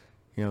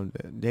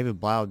David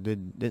Blau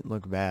didn't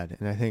look bad.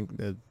 And I think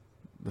the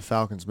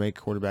Falcons make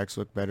quarterbacks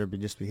look better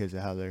just because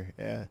of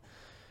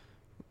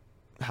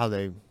how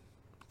they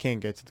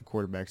can't get to the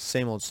quarterbacks.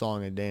 Same old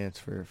song and dance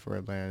for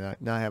Atlanta.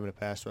 Not having a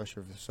pass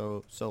rusher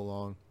for so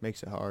long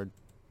makes it hard.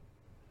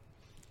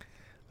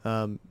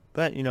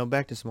 But,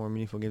 back to some more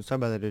meaningful games. Talk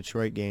about the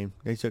Detroit game.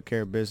 They took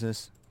care of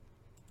business.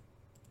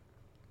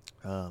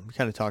 We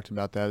kind of talked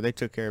about that. They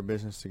took care of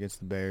business against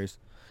the Bears.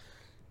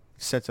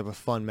 Sets up a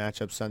fun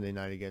matchup Sunday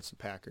night against the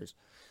Packers.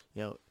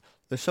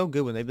 They're so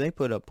good when they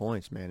put up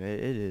points, man.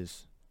 It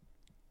is.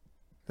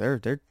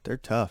 They're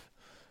tough.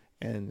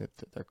 And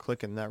they're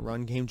clicking that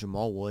run game.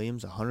 Jamal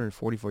Williams,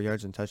 144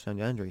 yards and touchdown.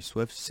 DeAndre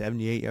Swift,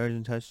 78 yards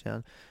and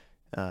touchdown.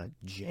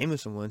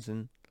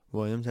 Jameson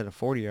Williams had a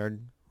 40-yard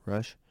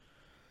rush.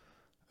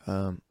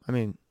 When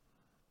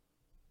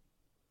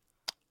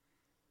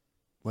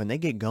they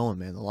get going,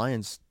 man, the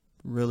Lions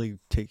really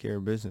take care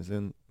of business.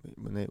 And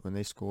when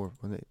they score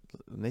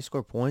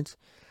points,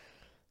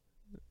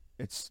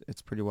 it's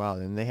pretty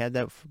wild. And they had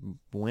that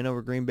win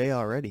over Green Bay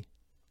already.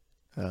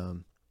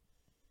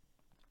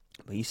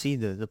 But you see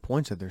the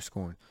points that they're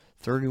scoring.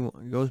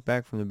 31 goes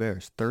back from the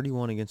Bears.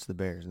 31 against the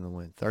Bears in the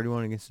win.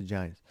 31 against the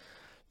Giants.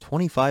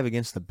 25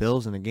 against the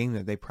Bills in a game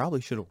that they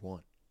probably should have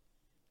won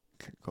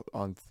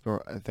on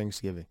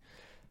Thanksgiving.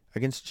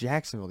 Against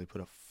Jacksonville, they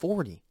put a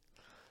 40.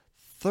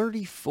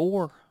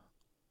 34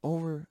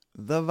 over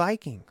the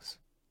Vikings.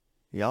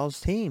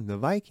 Y'all's team, the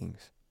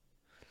Vikings.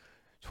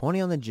 20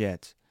 on the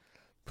Jets.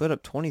 Put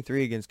up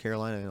 23 against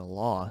Carolina in a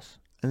loss.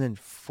 And then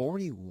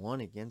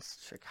 41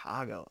 against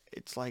Chicago.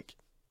 It's like,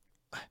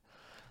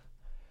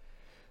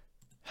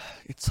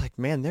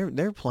 man,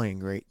 they're playing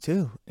great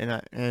too. And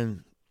I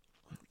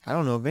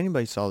don't know if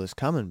anybody saw this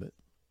coming, but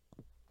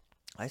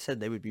I said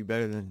they would be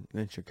better than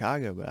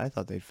Chicago, but I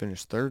thought they'd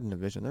finish third in the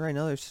division. Right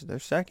now they're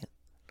second.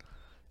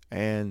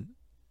 And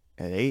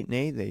at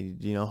 8-8, they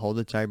hold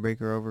the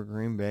tiebreaker over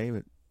Green Bay,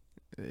 but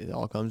it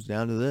all comes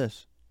down to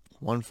this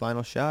one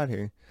final shot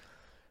here.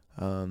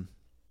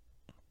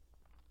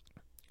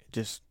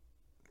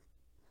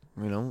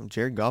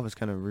 Jared Goff is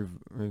kind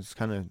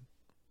of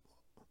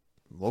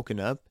woken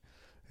up.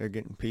 They're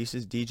getting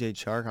pieces. DJ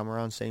Chark,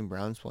 Amon St.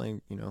 Brown's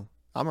playing.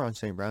 Amon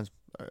St. Brown's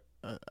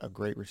a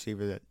great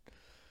receiver that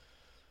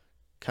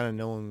kind of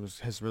no one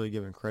has really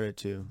given credit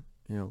to.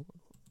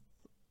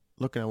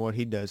 Looking at what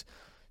he does,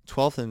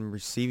 12th in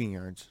receiving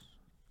yards,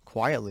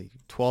 quietly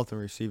 12th in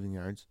receiving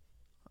yards,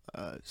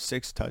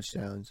 6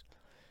 touchdowns.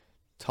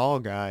 Tall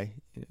guy.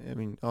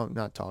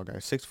 Not tall guy.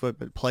 6 foot,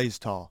 but plays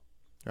tall,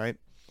 right?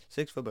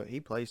 6 foot, but he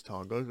plays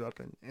tall. Goes up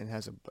and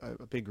has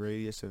a big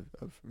radius of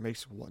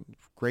makes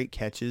great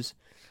catches.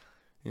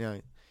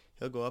 He'll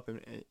go up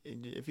and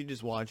if you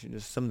just watch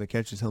just some of the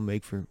catches he'll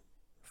make for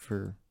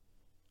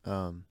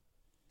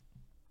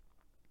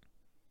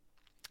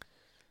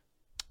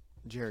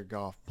Jared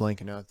Goff,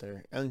 blanking out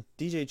there. And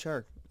DJ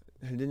Chark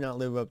did not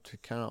live up to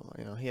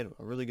he had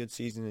a really good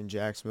season in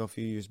Jacksonville a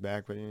few years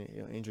back, but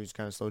injuries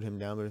kind of slowed him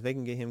down. But if they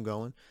can get him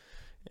going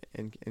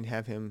and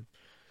have him,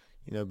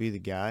 be the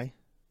guy,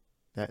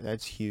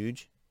 that's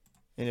huge.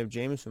 And if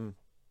Jameson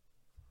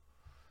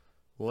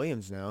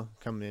Williams now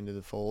coming into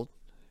the fold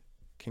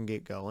can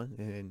get going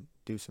and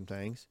do some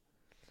things,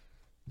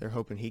 they're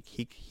hoping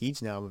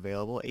he's now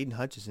available. Aiden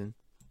Hutchinson,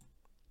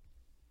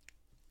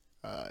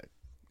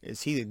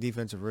 is he the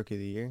defensive rookie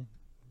of the year?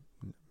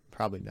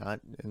 Probably not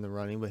in the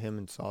running, but him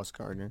and Sauce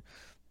Gardner.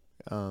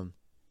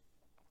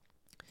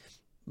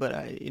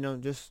 But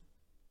just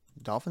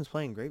Dolphins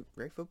playing great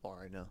football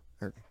right now.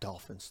 Or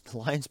Dolphins, the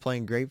Lions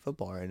playing great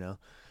football right now.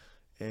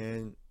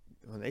 And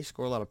when they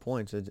score a lot of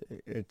points,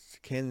 it's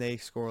can they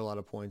score a lot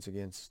of points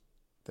against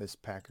this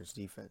Packers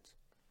defense?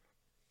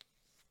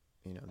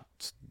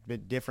 It's a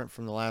bit different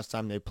from the last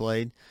time they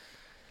played.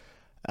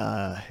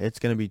 It's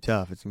going to be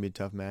tough. It's going to be a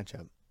tough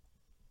matchup.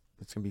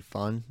 It's going to be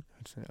fun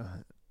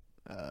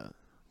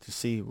to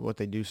see what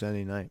they do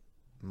Sunday night.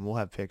 And we'll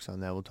have picks on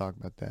that. We'll talk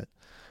about that.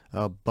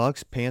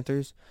 Bucks,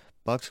 Panthers.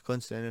 Bucks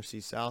clinch the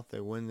NFC South.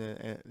 They win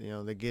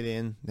they get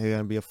in. They're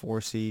going to be a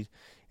 4 seed.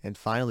 And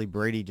finally,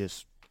 Brady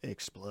just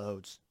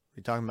explodes.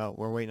 We're talking about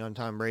we're waiting on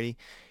Tom Brady.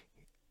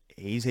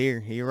 He's here.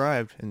 He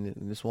arrived in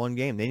this one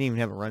game. They didn't even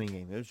have a running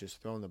game. It was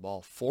just throwing the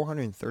ball.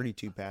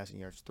 432 passing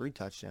yards, 3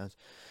 touchdowns,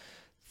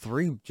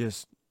 3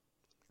 just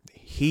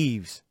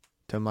heaves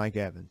to Mike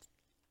Evans.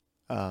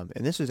 And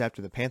this was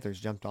after the Panthers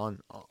jumped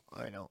on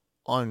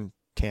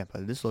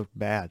Tampa. This looked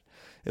bad.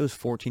 It was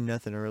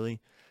 14-0 early.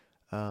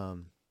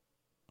 The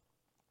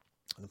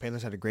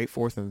Panthers had a great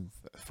fourth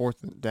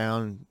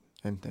down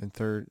and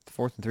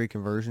 4th and 3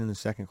 conversion in the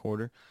second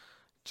quarter.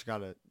 Just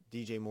got a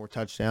DJ Moore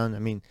touchdown. I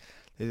mean,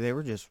 they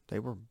were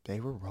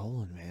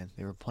rolling, man.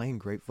 They were playing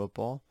great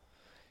football,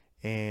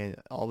 and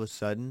all of a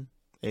sudden,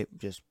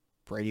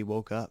 Brady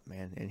woke up,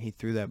 man, and he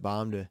threw that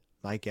bomb to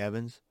Mike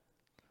Evans.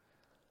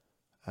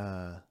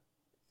 And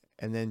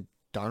then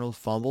Darnold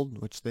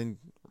fumbled, which then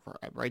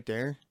right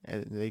there,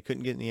 and they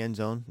couldn't get in the end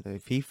zone.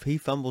 If he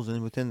fumbles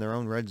within their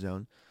own red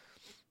zone,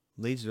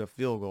 leads to a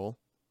field goal.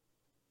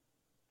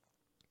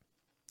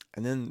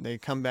 And then they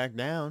come back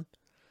down.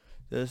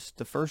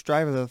 The first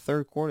drive of the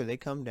third quarter, they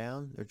come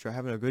down. They're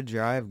having a good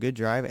drive,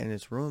 and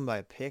it's ruined by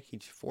a pick. He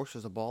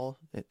forces the ball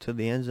to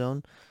the end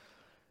zone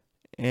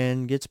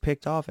and gets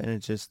picked off, and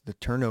it's just the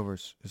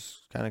turnovers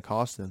just kind of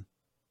cost them.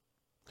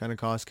 Kind of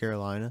cost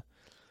Carolina.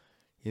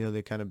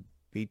 They kind of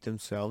beat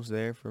themselves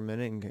there for a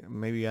minute and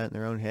maybe got in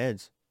their own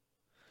heads.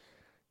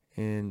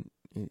 And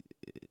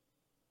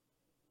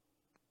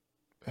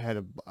had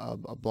a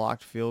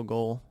blocked field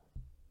goal.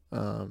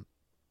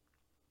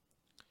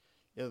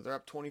 They're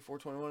up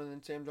 24-21, and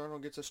then Sam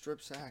Darnold gets a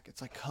strip sack.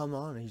 It's like, come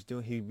on,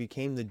 he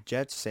became the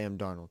Jets Sam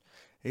Darnold.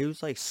 He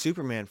was like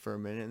Superman for a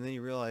minute, and then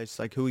you realized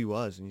like who he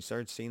was, and you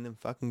started seeing them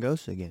fucking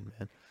ghosts again,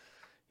 man.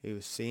 He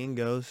was seeing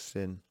ghosts,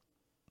 and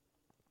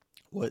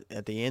what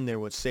at the end there,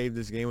 what saved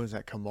this game was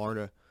that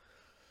Camarda,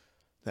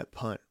 that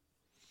punt.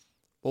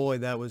 Boy,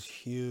 that was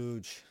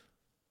huge.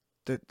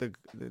 To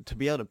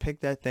be able to pick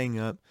that thing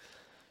up,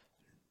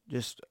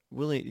 just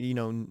really,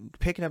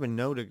 pick it up and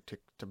know to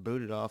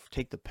boot it off,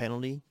 take the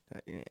penalty.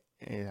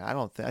 And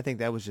I think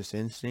that was just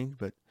instinct,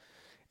 but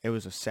it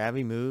was a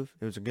savvy move.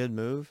 It was a good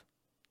move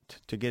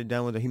to get it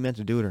done, whether he meant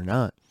to do it or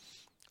not.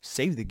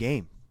 Saved the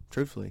game,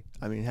 truthfully.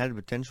 I mean, it had a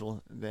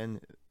potential. Then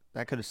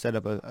that could have set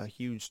up a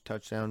huge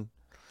touchdown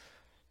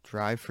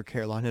drive for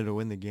Carolina to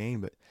win the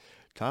game. But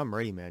Tom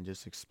Brady, man,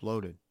 just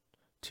exploded.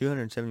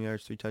 270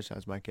 yards, 3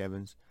 touchdowns, Mike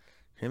Evans.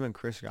 Him and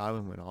Chris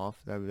Godwin went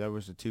off. That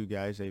was the two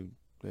guys they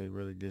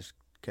really just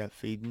kept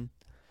feeding.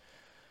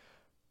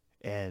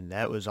 And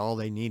that was all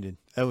they needed.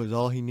 That was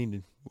all he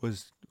needed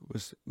was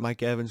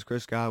Mike Evans,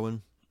 Chris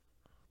Godwin.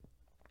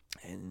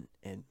 And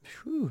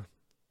whew,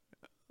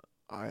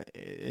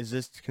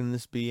 can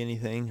this be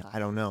anything? I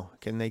don't know.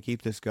 Can they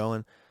keep this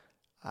going?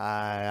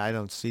 I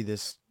don't see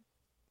this,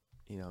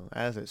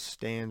 as it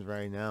stands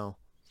right now.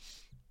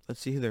 Let's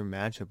see who their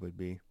matchup would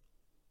be.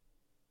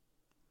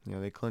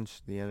 They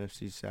clinched the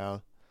NFC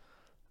South.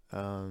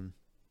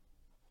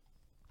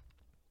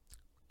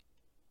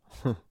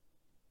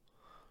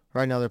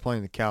 Right now they're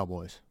playing the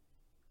Cowboys.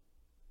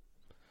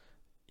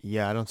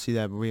 Yeah, I don't see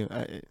that being.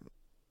 I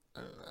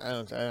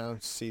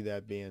don't see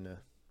that being a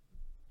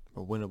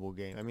winnable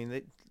game. I mean,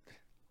 the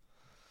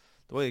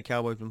way the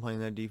Cowboys been playing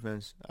that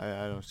defense,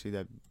 I don't see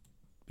that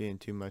being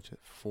too much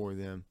for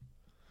them.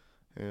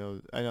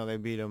 I know they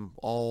beat them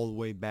all the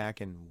way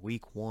back in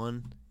week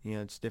 1.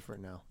 It's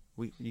different now.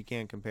 You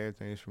can't compare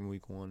things from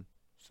week 1.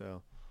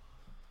 So,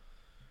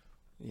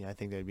 yeah, I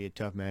think that'd be a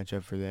tough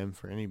matchup for them,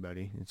 for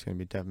anybody. It's going to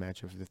be a tough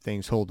matchup if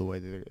things hold the way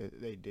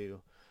that they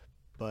do.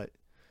 But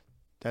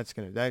that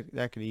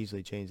could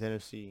easily change. The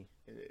NFC,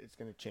 it's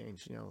going to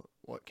change.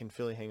 What can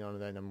Philly hang on to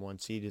that number 1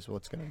 seed is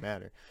what's going to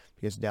matter,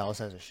 because Dallas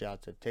has a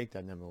shot to take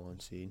that number 1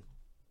 seed.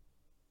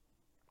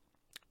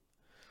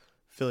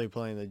 Philly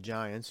playing the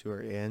Giants, who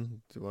are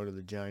in. What do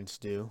the Giants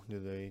do? Do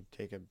they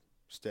take a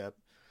step?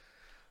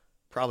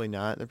 Probably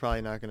not. They're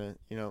probably not going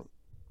to,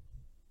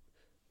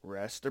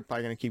 rest. They're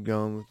probably going to keep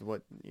going with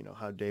what,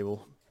 how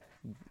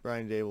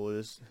Brian Dable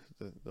is.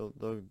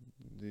 They'll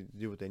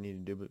do what they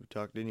need to do. But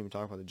didn't even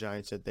talk about the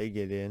Giants that they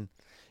get in.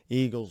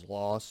 Eagles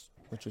lost,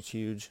 which was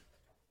huge.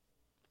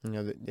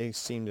 They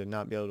seem to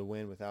not be able to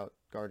win without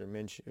Gardner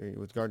Minshew.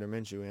 With Gardner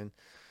Minshew in,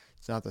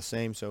 it's not the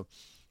same. So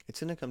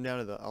it's going to come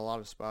down to a lot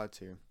of spots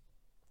here.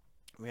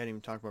 We hadn't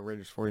even talked about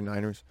Raiders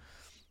 49ers.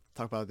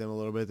 Talk about them a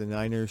little bit. The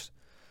Niners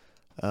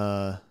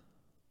and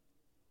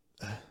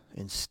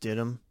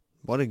Stidham.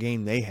 What a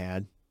game they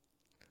had.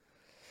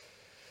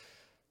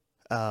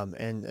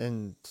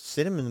 And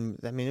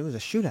Stidham, it was a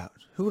shootout.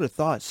 Who would have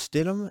thought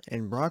Stidham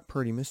and Brock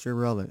Purdy, Mr.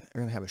 Irrelevant, are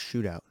going to have a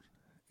shootout?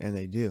 And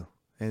they do.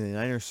 And the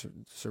Niners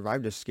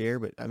survived a scare,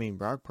 but,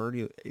 Brock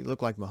Purdy, he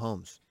looked like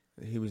Mahomes.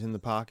 He was in the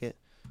pocket,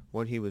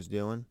 what he was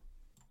doing.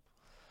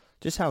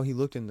 Just how he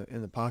looked in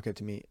the pocket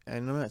to me.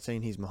 And I'm not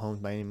saying he's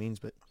Mahomes by any means,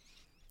 but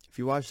if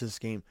you watch this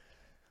game,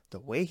 the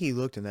way he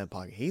looked in that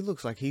pocket, he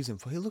looks like he's a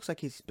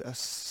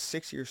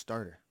 6-year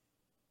starter.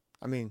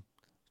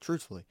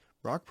 truthfully,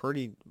 Brock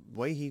Purdy, the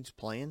way he's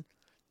playing,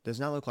 does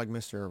not look like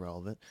Mr.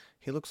 Irrelevant.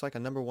 He looks like a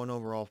number one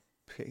overall.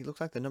 He looks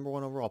like the number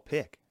one overall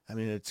pick. I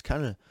mean, it's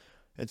kind of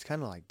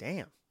like,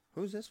 damn,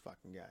 who's this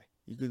fucking guy?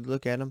 You could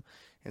look at him,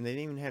 and they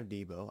didn't even have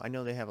Debo. I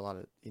know they have a lot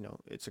of,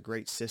 it's a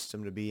great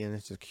system to be in.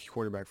 It's a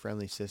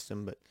quarterback-friendly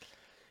system, but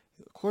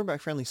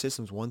quarterback-friendly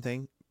system's one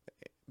thing,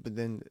 but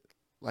then,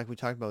 like we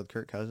talked about with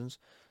Kirk Cousins,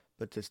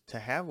 but to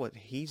have what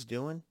he's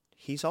doing,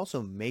 he's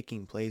also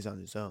making plays on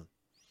his own.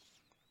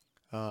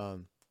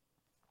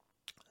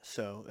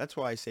 So that's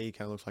why I say he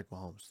kind of looks like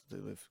Mahomes.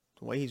 The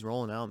way he's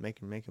rolling out,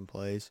 making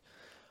plays.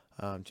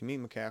 To me,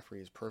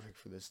 McCaffrey is perfect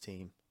for this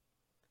team.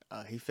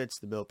 He fits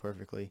the bill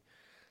perfectly,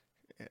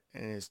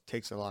 and it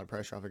takes a lot of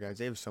pressure off the guys.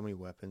 They have so many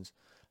weapons.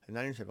 The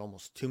Niners have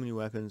almost too many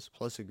weapons,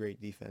 plus a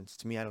great defense.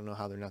 To me, I don't know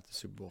how they're not the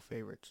Super Bowl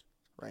favorites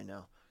right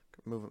now,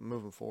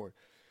 moving forward.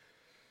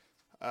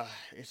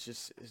 It's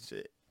just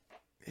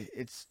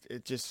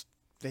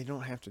they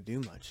don't have to do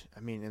much. I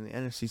mean, in the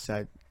NFC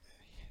side,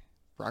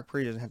 Brock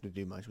Purdy doesn't have to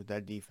do much with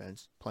that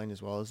defense playing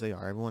as well as they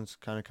are. Everyone's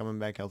kind of coming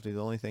back healthy.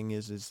 The only thing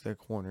is their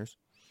corners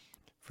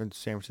for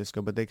San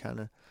Francisco, but they kind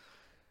of,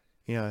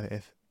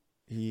 if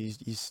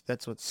he's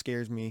that's what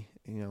scares me,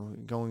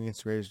 going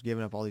against the Raiders,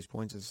 giving up all these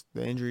points, is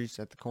the injuries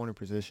at the corner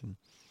position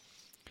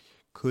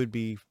could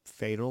be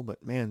fatal.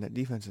 But man, that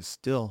defense is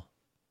still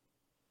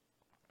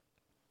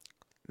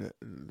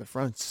the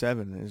front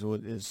seven is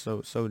what is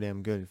so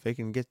damn good. If they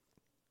can get,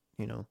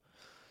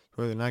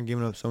 where they're not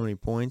giving up so many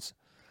points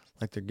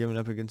like they're giving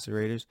up against the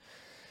Raiders,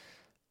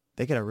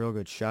 they got a real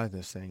good shot at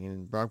this thing.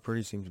 And Brock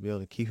Purdy seems to be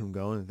able to keep them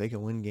going. If they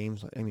can win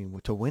games,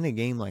 to win a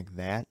game like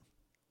that,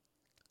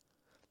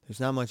 there's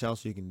not much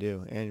else you can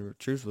do. And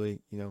truthfully,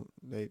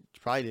 they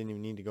probably didn't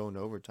even need to go into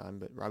overtime,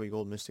 but Robbie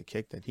Gould missed a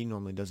kick that he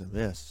normally doesn't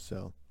miss.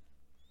 So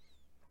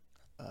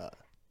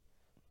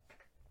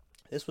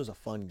this was a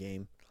fun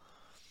game.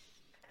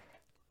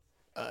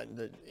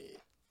 And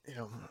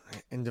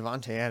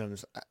Devontae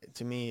Adams,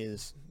 to me,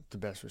 is the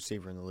best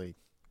receiver in the league.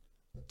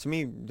 To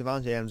me,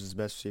 Devontae Adams is the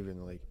best receiver in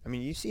the league. I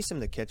mean, you see some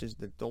of the catches.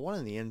 The one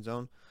in the end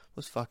zone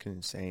was fucking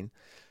insane.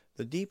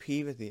 The deep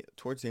heave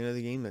towards the end of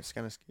the game that's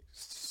kind of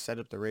set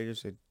up the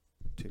Raiders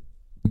to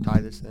tie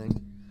this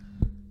thing.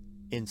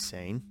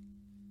 Insane,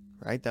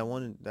 right? That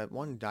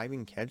one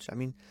diving catch. I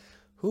mean,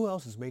 who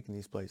else is making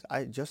these plays?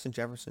 Justin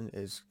Jefferson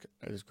is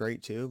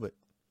great too, but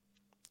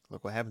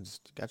look what happens.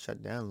 It got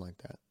shut down like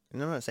that.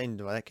 And I'm not saying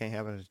that can't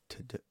happen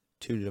to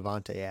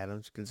Devontae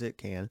Adams, because it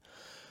can.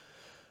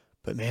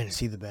 But man, is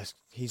he the best?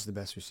 He's the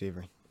best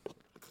receiver,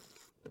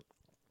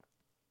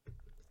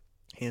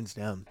 hands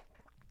down.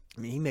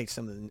 I mean, he makes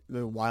some of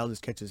the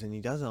wildest catches, and he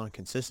does it on a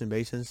consistent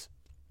basis,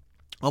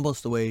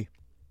 almost the way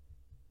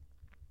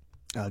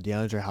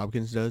DeAndre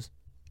Hopkins does.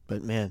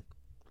 But man,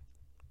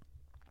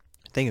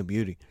 thing of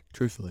beauty,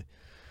 truthfully,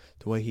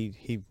 the way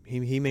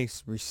he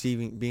makes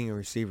being a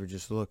receiver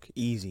just look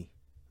easy.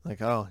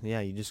 Like, oh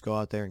yeah, you just go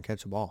out there and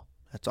catch a ball.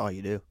 That's all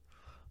you do.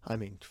 I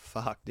mean,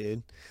 fuck,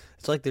 dude.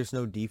 It's like there's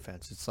no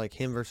defense. It's like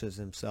him versus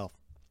himself.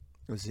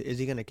 Is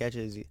he going to catch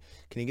it?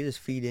 Can he get his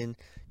feet in?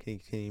 Can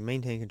he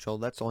maintain control?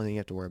 That's the only thing you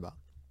have to worry about.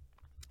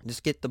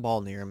 Just get the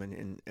ball near him,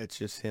 and it's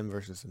just him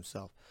versus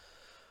himself.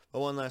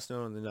 But one last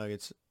note on the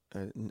Nuggets.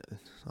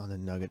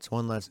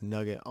 One last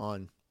nugget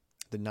on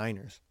the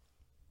Niners.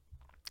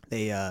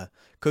 They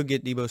could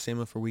get Deebo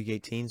Samuel for Week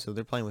 18, so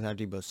they're playing without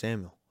Deebo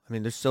Samuel. I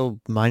mean, they're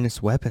still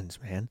minus weapons,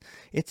 man.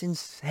 It's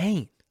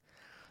insane.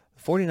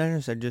 The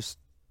 49ers are just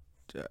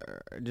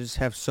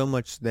have so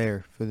much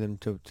there for them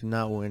to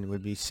not win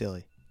would be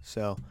silly.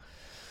 So,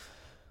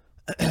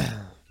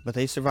 but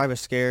they survive a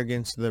scare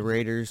against the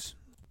Raiders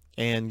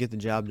and get the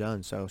job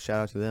done. So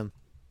shout out to them.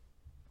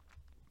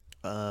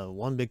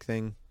 One big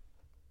thing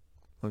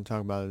I want to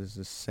talk about is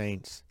the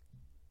Saints.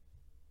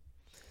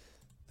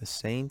 The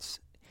Saints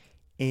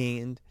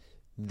and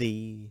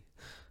the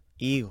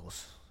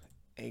Eagles.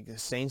 Hey, the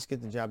Saints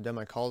get the job done.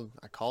 I called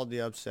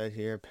the upset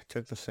here.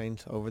 Took the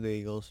Saints over the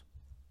Eagles.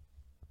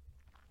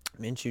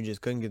 Minshew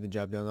just couldn't get the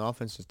job done. The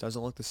offense just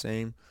doesn't look the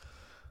same.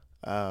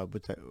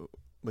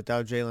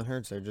 Without Jalen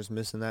Hurts, they're just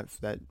missing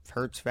that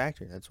Hurts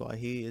factor. That's why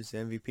he is the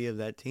MVP of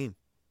that team.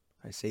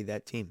 I say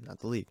that team, not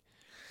the league.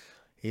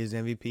 He is the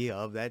MVP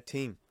of that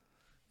team.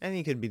 And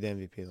he could be the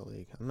MVP of the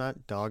league. I'm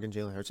not dogging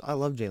Jalen Hurts. I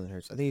love Jalen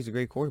Hurts. I think he's a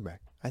great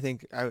quarterback. I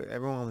think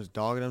everyone was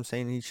dogging him,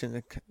 saying he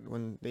shouldn't have.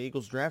 When the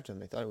Eagles drafted him,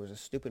 they thought it was a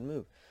stupid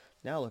move.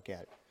 Now look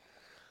at it.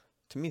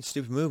 To me, the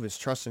stupid move is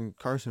trusting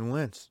Carson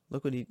Wentz.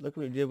 Look what he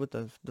did with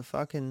the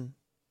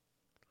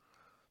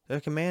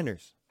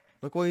Commanders.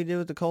 Look what he did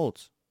with the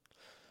Colts.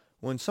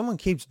 When someone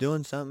keeps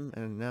doing something,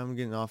 and now I'm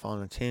getting off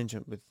on a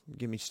tangent, but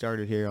get me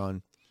started here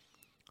on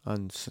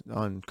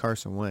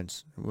Carson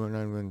Wentz. We're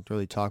not going to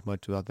really talk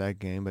much about that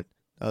game, but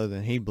other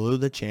than he blew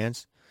the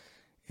chance,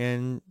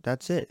 and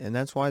that's it. And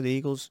that's why the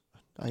Eagles,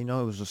 it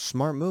was a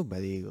smart move by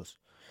the Eagles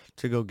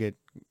to go get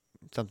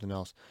something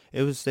else.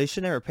 They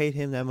should never paid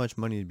him that much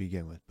money to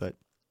begin with, but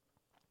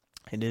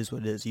it is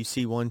what it is. You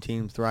see one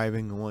team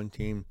thriving and one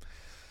team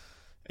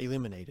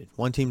eliminated.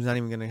 One team's not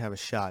even going to have a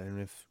shot, and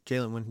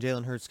when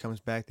Jalen Hurts comes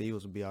back, the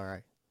Eagles will be all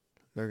right.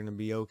 They're going to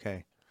be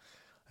okay.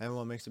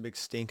 Everyone makes a big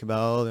stink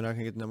about, oh, they're not going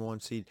to get the number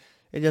 1 seed.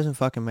 It doesn't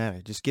fucking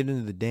matter. Just get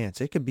into the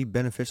dance. It could be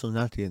beneficial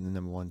not to get the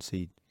number 1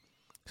 seed.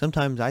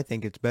 Sometimes I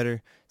think it's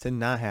better to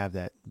not have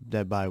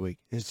that bye week.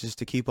 It's just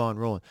to keep on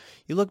rolling.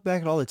 You look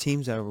back at all the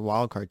teams that were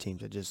wild card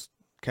teams that just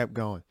kept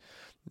going.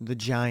 The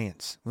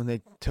Giants, when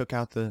they took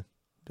out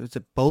was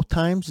it both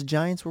times the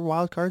Giants were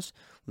wild cards?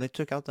 When they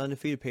took out the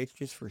undefeated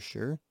Patriots for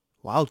sure?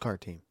 Wild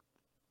card team.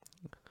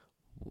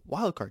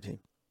 Wild card team.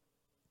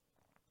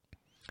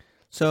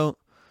 So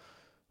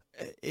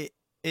it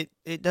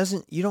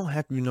doesn't, you don't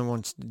have to be number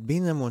 1.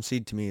 Being number 1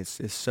 seed to me is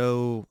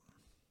so,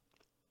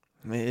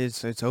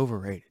 it's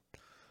overrated.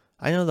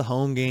 I know the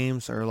home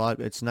games are a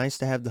lot. It's nice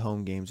to have the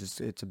home games.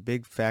 It's a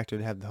big factor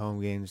to have the home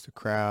games, the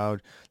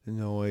crowd, the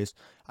noise.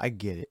 I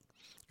get it.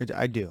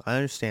 I do. I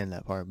understand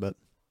that part, but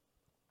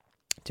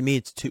to me,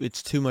 it's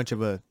too much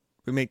of a.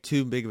 We make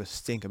too big of a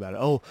stink about it.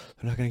 Oh,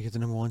 they're not going to get the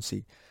number 1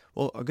 seed.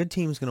 Well, a good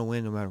team is going to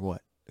win no matter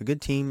what. A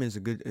good team is a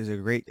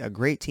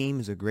great team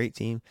is a great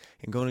team,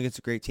 and going against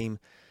a great team,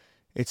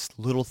 it's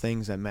little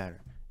things that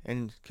matter.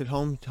 And could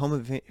home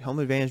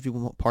advantage be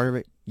part of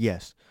it?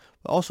 Yes.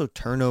 But also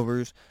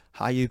turnovers,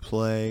 how you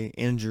play,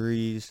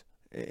 injuries.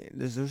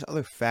 There's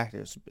other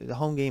factors. The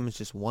home game is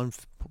just one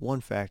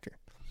factor.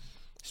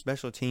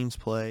 Special teams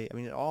play. I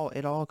mean, it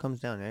all comes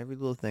down to every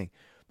little thing.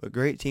 But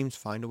great teams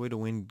find a way to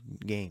win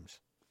games.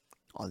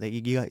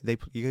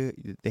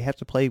 They have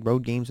to play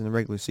road games in the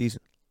regular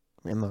season.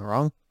 Am I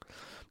wrong?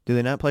 Do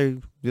they not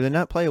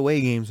play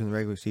away games in the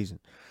regular season?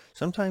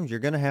 Sometimes you're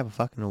gonna have a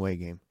fucking away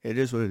game. It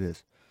is what it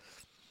is.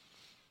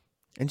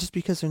 And just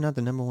because they're not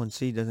the number 1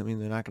 seed doesn't mean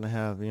they're not going to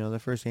have, their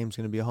first game's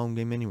going to be a home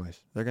game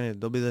anyways.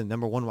 They'll be the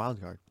number 1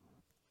 wild card.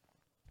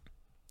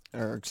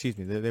 Or, excuse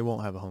me, they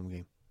won't have a home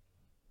game.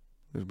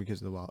 It's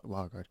because of the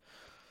wild card.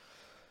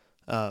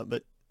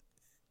 But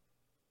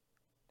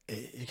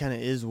it kind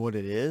of is what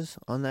it is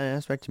on that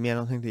aspect. To me, I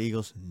don't think the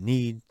Eagles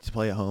need to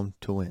play at home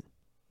to win.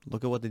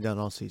 Look at what they've done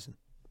all season.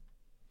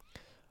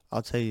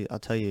 I'll tell you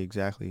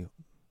exactly.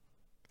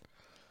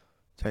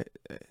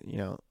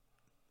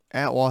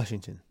 At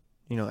Washington.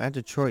 At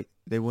Detroit,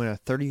 they win a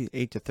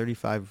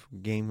 38-35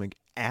 game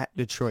at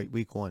Detroit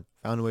week 1.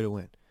 Found a way to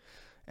win.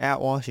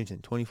 At Washington,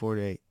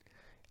 24-8.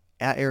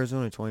 At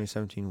Arizona,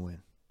 2017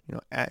 win.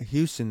 At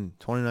Houston,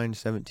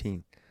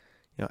 29-17.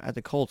 At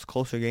the Colts,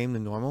 closer game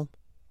than normal.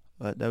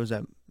 But that was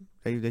that.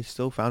 They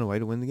still found a way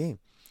to win the game.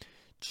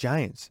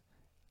 Giants,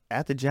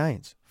 at the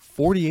Giants,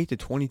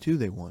 48-22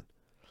 they won.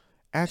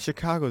 At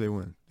Chicago, they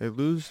win. They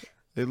lose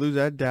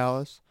at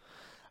Dallas.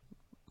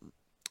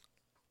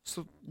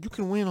 So you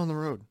can win on the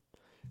road.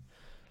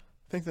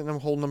 I think that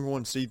whole number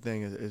 1 seed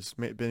thing is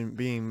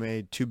being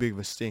made too big of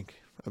a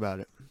stink about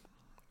it.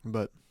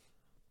 But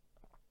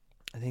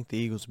I think the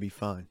Eagles will be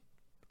fine.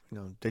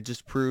 That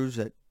just proves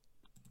that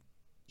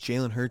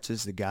Jalen Hurts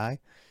is the guy,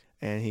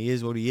 and he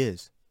is what he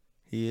is.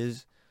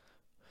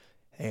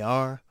 They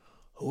are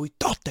who we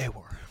thought they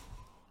were.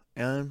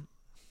 And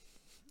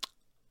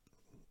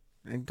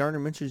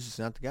Gardner Minshew's just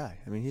not the guy.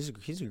 I mean, he's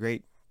a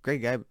great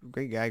guy,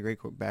 great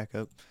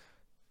backup.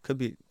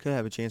 Could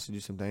have a chance to do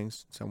some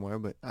things somewhere,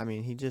 but I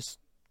mean,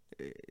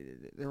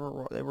 they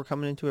were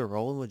coming into it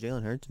rolling with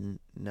Jalen Hurts, and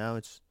now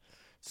it's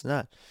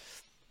not.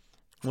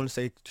 I want to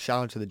say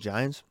shout out to the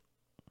Giants.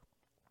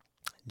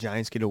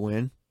 Giants get a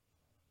win,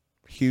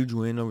 huge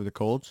win over the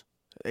Colts.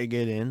 They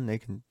get in, they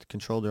can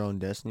control their own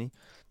destiny.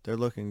 They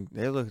look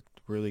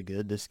really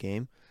good this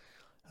game.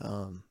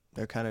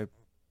 They're kind of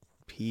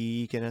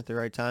peaking at the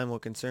right time.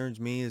 What concerns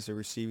me is the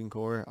receiving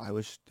core. I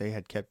wish they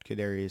had kept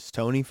Kadarius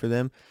Toney for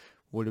them.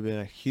 Would have been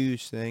a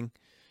huge thing.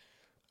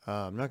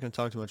 I'm not going to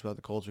talk too much about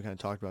the Colts. We kind of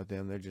talked about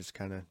them. They're just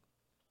kind of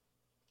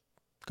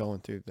going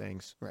through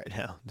things right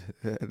now.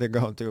 They're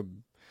going through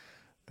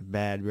a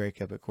bad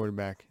breakup at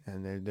quarterback,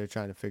 and they're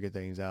trying to figure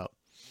things out.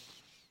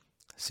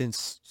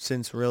 Since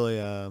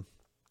really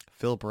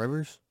Phillip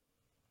Rivers,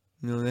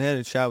 they had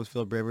a shot with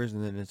Phillip Rivers,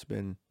 and then it's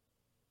been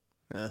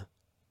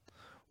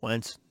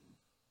Wentz.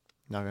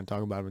 Not going to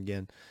talk about him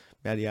again.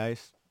 Matty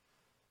Ice.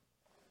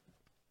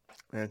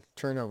 And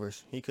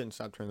turnovers. He couldn't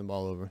stop turning the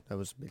ball over. That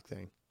was a big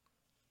thing.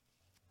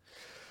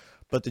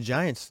 But the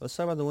Giants, let's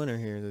talk about the winner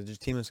here. The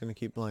team that's going to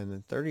keep playing.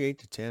 The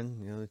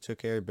 38-10, they took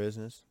care of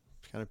business.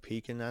 Kind of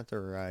peaking at the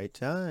right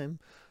time.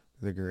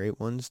 The great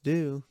ones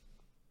do.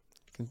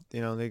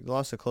 They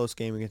lost a close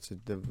game against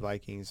the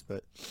Vikings,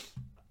 but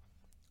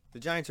the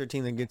Giants are a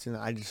team that gets in.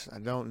 I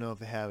don't know if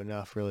they have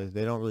enough, really.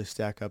 They don't really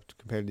stack up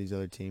compared to these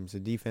other teams. The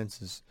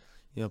defense is,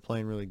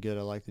 playing really good.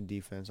 I like the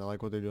defense. I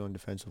like what they're doing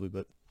defensively,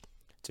 but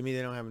to me,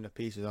 they don't have enough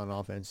pieces on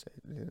offense,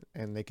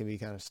 and they can be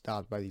kind of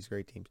stopped by these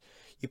great teams.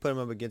 You put them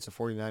up against a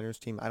 49ers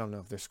team, I don't know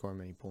if they're scoring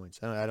many points.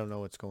 I don't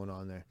know what's going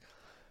on there.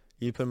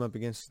 You put them up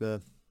against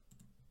the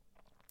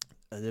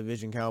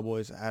division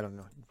Cowboys, I don't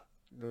know.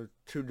 The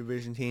 2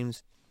 division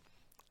teams,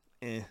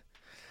 I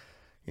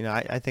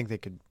think they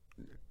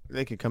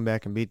could come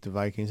back and beat the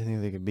Vikings. I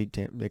think they could beat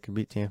Tampa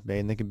Bay,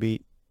 and they could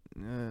beat.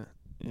 They're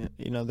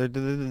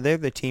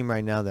the team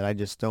right now that I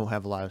just don't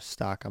have a lot of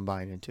stock I'm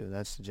buying into.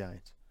 That's the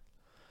Giants.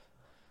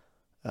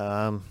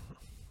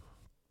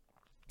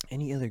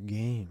 Any other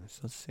games?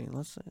 Let's see.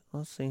 Let's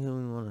see who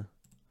we want to.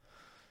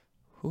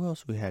 Who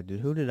else we had?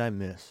 Who did I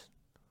miss?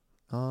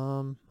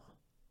 Oh,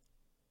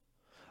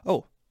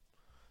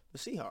 the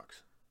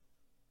Seahawks.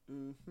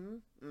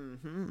 The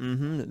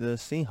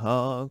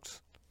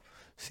Seahawks.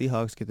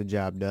 Seahawks get the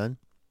job done.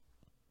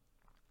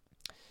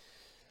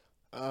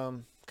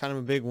 Kind of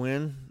a big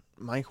win.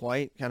 Mike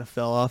White kind of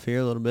fell off here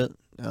a little bit.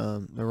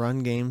 The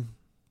run game.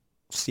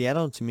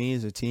 Seattle to me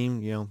is a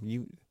team. You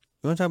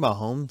want to talk about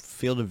home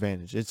field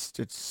advantage.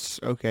 It's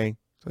okay.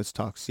 Let's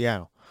talk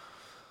Seattle.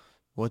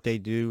 What they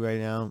do right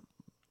now,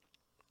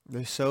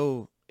 they're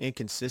so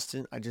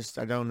inconsistent. I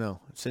don't know.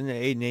 Sitting at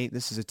 8-8,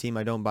 this is a team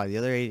I don't buy. The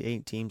other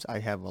 8 teams I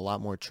have a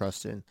lot more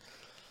trust in.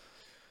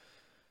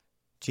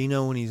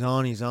 Gino, when he's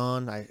on, he's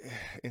on.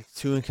 It's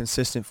too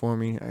inconsistent for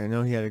me. I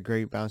know he had a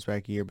great bounce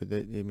back year, but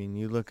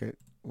you look at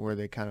where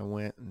they kind of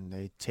went and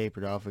they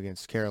tapered off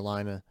against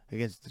Carolina,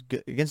 against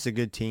the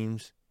good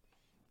teams.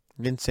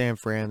 Against San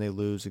Fran, they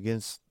lose.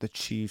 Against the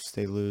Chiefs,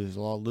 they lose.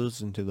 All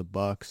losing to the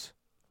Bucks.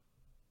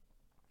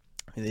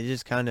 And they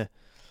just kind of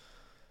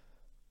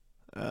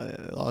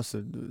lost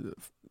the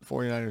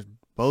 49ers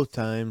both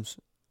times.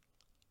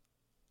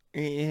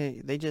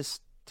 They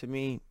just, to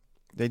me,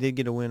 they did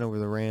get a win over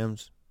the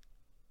Rams.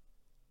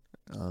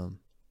 And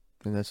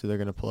that's who they're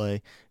going to play.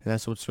 And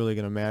that's what's really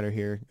going to matter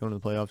here going to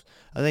the playoffs.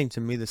 I think,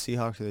 to me, the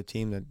Seahawks are the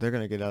team that they're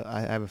going to get up.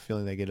 I have a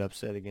feeling they get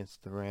upset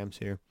against the Rams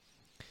here.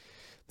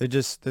 They're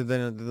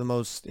the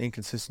most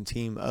inconsistent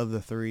team of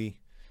the three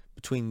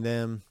between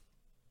them,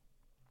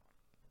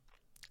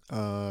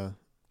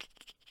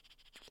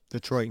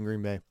 Detroit and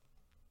Green Bay.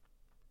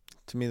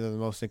 To me, they're the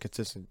most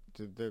inconsistent.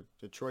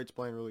 Detroit's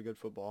playing really good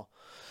football.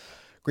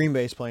 Green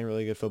Bay's playing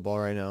really good football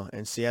right now.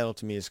 And Seattle,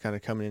 to me, is kind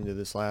of coming into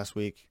this last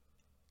week.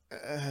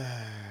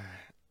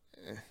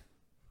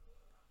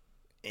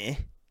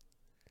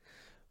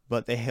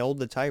 But they held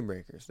the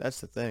tiebreakers.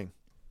 That's the thing.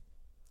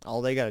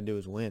 All they got to do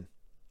is win.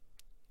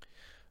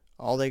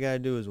 All they got to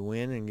do is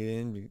win and get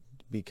in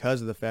because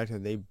of the fact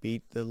that they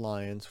beat the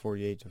Lions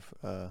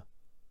 48-45.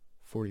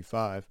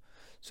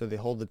 So they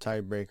hold the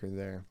tiebreaker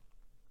there.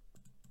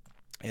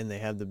 And they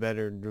have the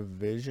better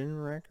division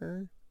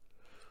record.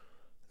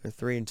 They're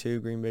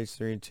 3-2. Green Bay's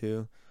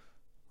 3-2.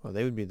 Well,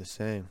 they would be the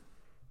same.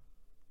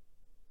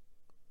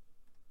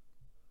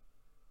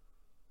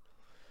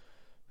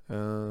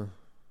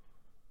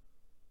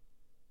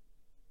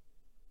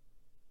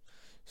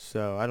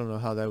 So I don't know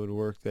how that would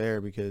work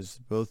there because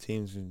both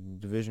teams'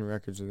 division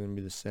records are going to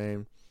be the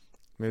same.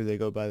 Maybe they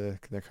go by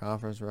their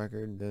conference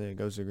record, then it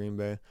goes to Green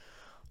Bay.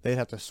 They'd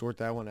have to sort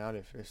that one out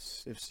if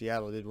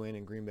Seattle did win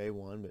and Green Bay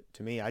won. But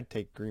to me, I'd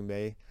take Green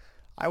Bay.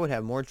 I would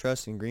have more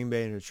trust in Green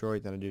Bay and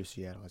Detroit than I do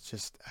Seattle. It's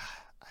just,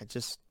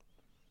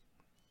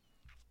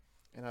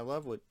 and I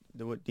love what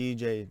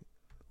DJ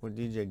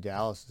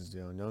Dallas is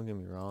doing. Don't get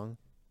me wrong.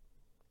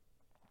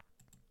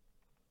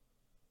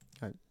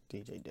 Not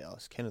DJ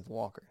Dallas, Kenneth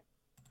Walker.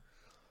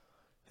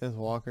 Kenneth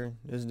Walker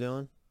is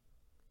doing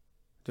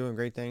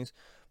great things.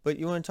 But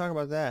you want to talk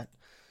about that.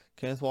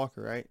 Kenneth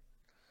Walker, right?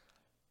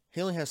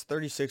 He only has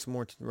 36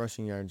 more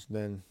rushing yards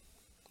than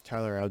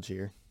Tyler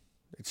Algier.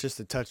 It's just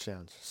the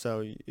touchdowns.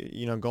 So,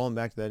 going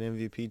back to that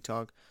MVP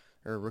talk,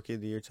 or Rookie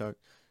of the Year talk,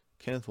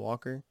 Kenneth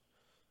Walker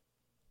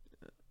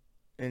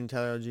and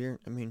Tyler Algier,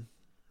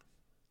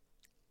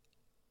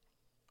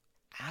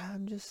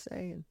 I'm just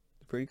saying,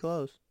 pretty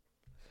close.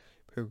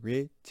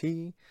 Pretty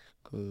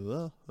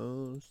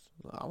close.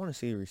 I want to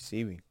see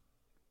receiving.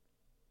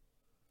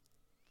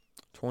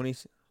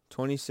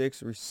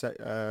 26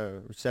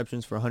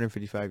 receptions for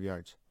 155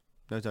 yards.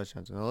 No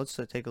touchdowns. Now let's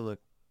take a look.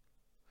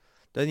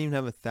 Doesn't even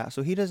have 1,000.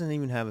 So he doesn't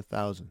even have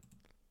 1,000.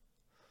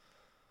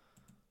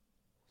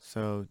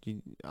 So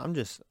I'm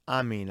just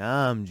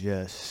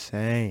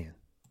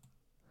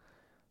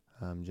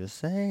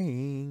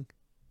saying.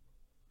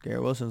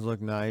 Garrett Wilson's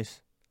looked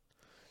nice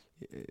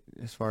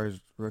as far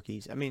as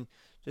rookies.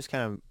 Just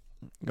kind of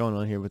going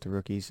on here with the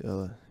rookies.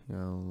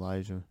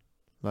 Elijah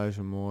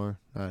Moore,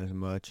 not as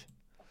much.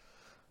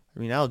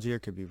 Algier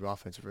could be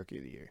offensive rookie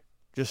of the year.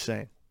 Just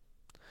saying.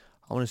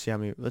 I want to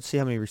see let's see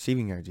how many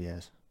receiving yards he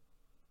has.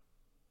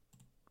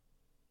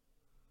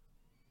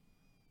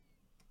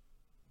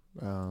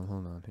 Hold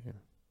on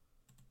here.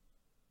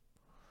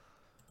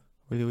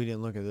 We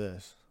didn't look at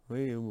this.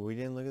 We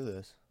didn't look at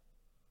this.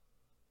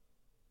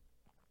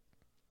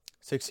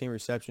 16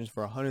 receptions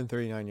for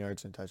 139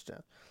 yards and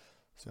touchdown.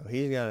 So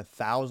he's got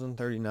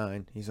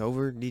 1,039. He's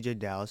over DJ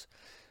Dallas.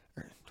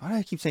 Why do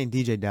I keep saying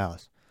DJ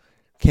Dallas?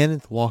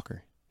 Kenneth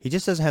Walker. He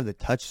just doesn't have the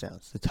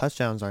touchdowns. The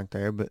touchdowns aren't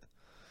there, but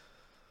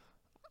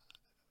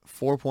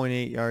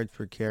 4.8 yards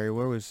per carry.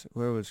 Where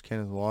was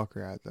Kenneth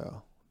Walker at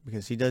though?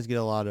 Because he does get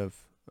a lot of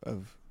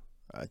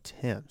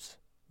attempts,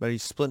 but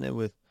he's splitting it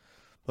with.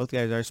 Both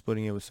guys are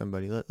splitting it with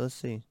somebody. Let's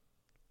see.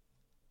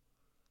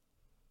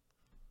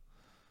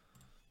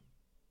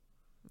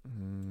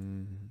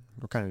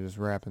 We're kind of just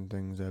wrapping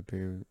things up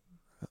here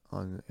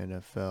on the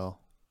NFL.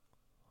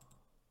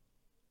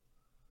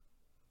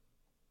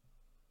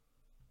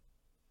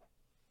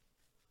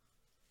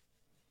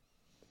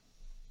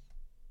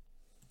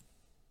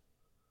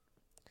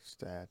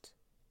 stats.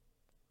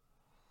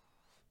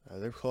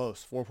 They're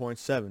close,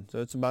 4.7. So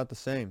it's about the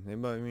same. They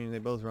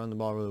both run the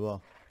ball really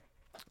well.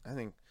 I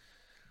think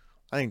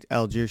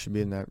Algier should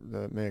be in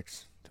that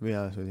mix. To be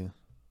honest with you,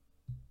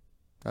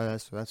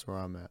 that's where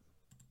I'm at.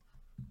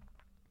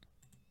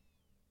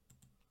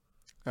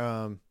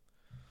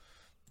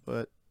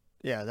 But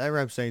yeah, that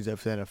wraps things up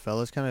for the NFL.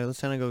 Let's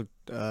kind of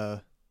go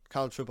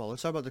college football.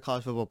 Let's talk about the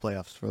college football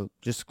playoffs for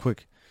just a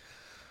quick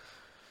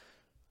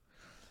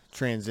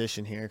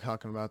transition here.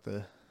 Talking about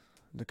the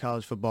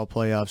college football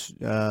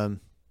playoffs.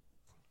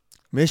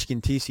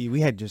 Michigan, TCU. We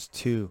had just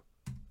two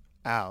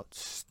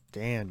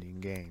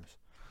outstanding games.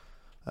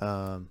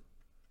 Kind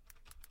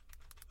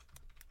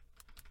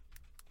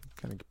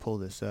of pull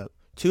this up.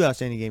 Two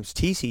outstanding games.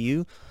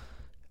 TCU,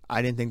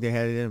 I didn't think they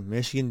had it in.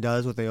 Michigan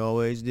does what they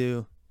always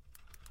do.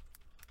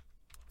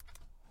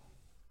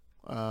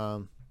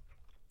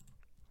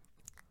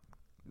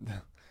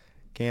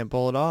 Can't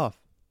pull it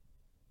off.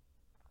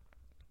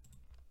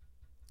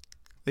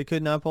 They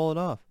could not pull it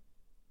off.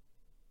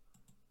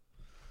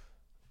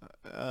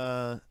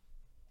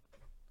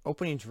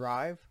 Opening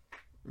drive,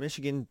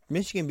 Michigan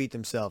beat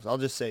themselves. I'll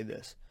just say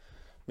this.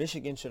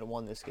 Michigan should have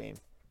won this game.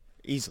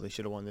 Easily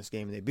should have won this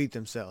game, and they beat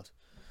themselves.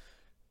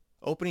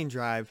 Opening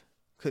drive,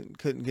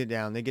 couldn't get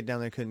down. They get down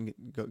there, couldn't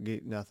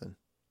get nothing.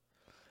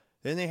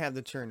 Then they have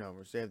the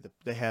turnovers.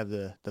 They have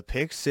the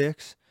pick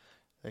six.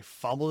 They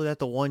fumbled it at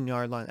the 1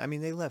 yard line. I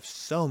mean, they left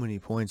so many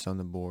points on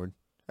the board.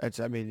 It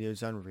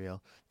was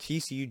unreal.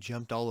 TCU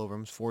jumped all over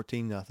them. It was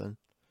 14-0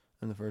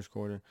 in the first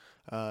quarter.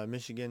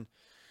 Michigan,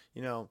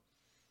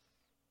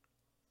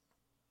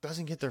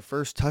 doesn't get their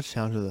first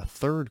touchdown to the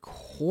third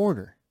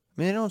quarter.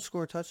 I mean, they don't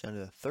score a touchdown to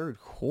the third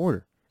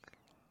quarter.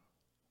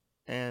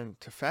 And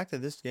the fact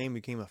that this game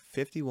became a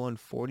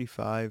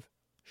 51-45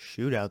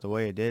 shootout the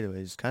way it did, it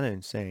was kind of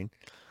insane.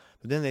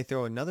 But then they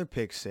throw another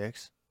pick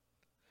six.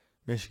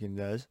 Michigan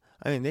does.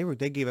 I mean,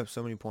 they gave up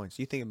so many points.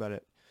 You think about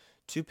it.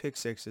 2 pick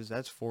sixes,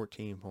 that's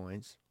 14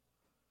 points.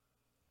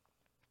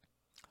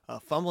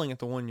 Fumbling at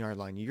the 1 yard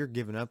line, you're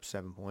giving up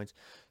 7 points.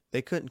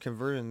 They couldn't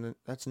convert, and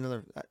that's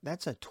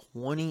a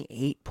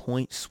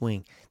 28-point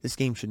swing. This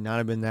game should not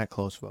have been that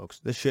close, folks.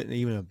 This shouldn't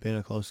even have been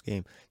a close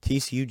game.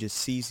 TCU just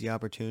seized the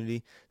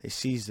opportunity. They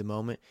seized the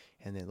moment,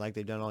 and like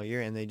they've done all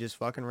year, and they just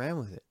fucking ran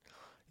with it.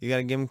 You got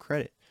to give them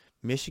credit.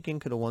 Michigan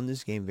could have won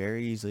this game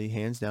very easily.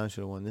 Hands down,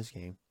 should have won this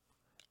game,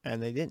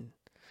 and they didn't.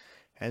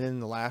 And then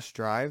the last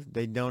drive,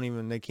 they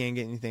can't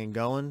get anything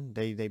going.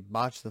 They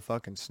botched the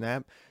fucking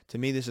snap. To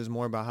me, this is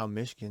more about how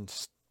Michigan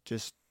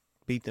just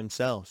beat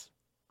themselves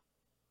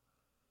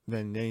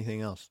than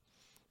anything else.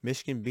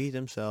 Michigan beat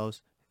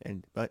themselves,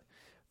 but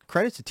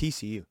credit to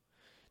TCU.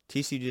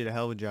 TCU did a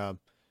hell of a job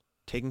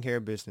taking care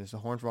of business. The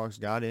Horned Frogs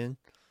got in.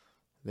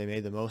 They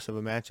made the most of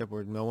a matchup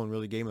where no one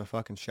really gave them a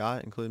fucking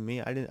shot, including me.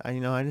 I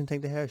didn't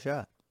think they had a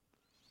shot,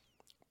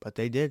 but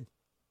they did.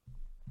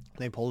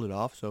 They pulled it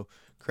off. So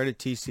credit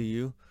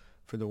TCU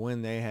for the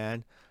win they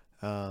had.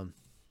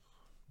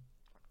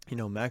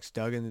 Max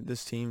Duggan,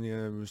 this team,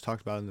 was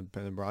talked about in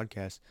the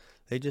broadcast.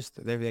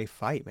 They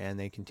fight, man.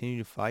 They continue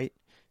to fight.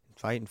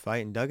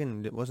 And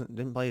Duggan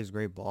didn't play his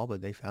great ball,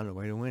 but they found a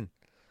way to win.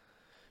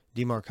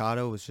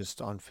 DeMarcado was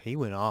just he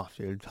went off,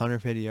 dude.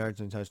 150 yards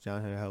and a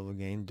touchdown, had a hell of a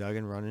game.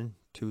 Duggan running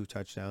 2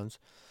 touchdowns.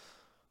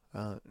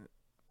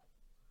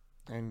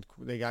 And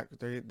they got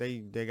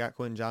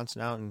Quentin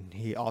Johnson out, and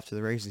he off to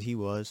the races he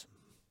was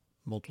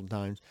multiple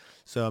times.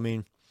 So I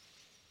mean,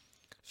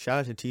 shout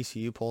out to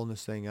TCU pulling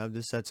this thing up.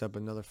 This sets up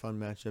another fun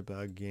matchup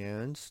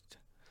against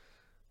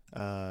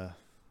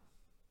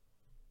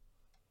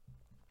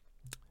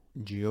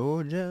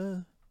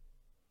Georgia.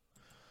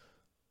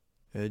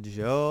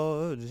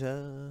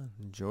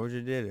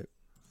 Georgia did it.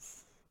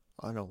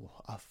 I know,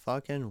 a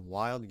fucking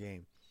wild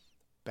game.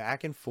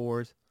 Back and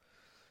forth.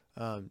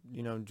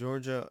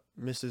 Georgia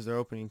misses their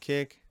opening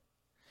kick.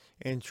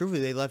 And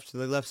truthfully, they left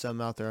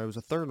something out there. It was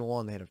a 3rd and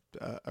 1. They had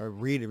a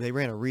read. They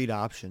ran a read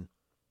option.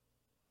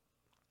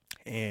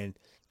 And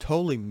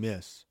totally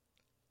missed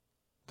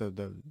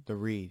the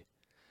read.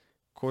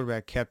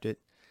 Quarterback kept it.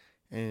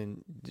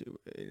 And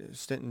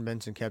Stinton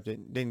Benson kept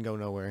it. Didn't go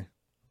nowhere.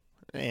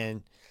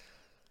 And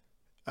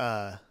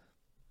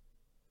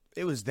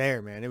it was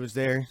there, man. It was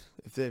there.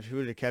 If he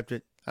would have kept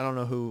it, I don't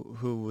know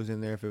who was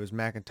in there. If it was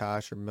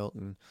McIntosh or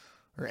Milton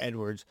or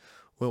Edwards,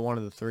 with one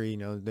of the three.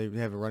 They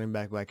have a running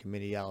back by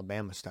committee,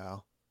 Alabama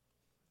style.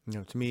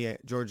 To me,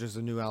 Georgia's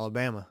the new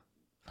Alabama.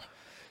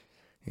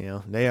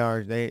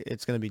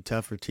 It's going to be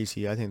tough for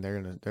TCU. I think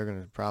they're going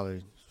to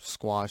probably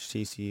squash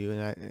TCU,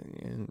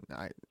 and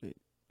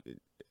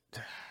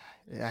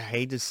I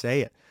hate to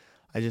say it.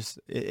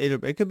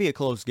 It could be a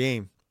close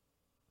game.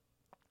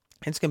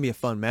 It's going to be a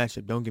fun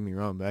matchup, don't get me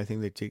wrong, but I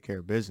think they take care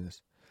of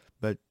business.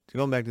 But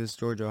going back to this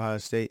Georgia-Ohio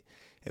State,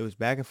 it was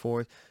back and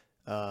forth.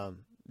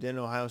 Then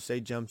Ohio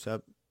State jumps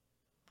up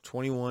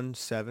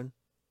 21-7,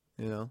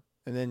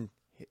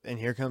 and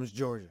here comes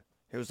Georgia.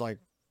 It was like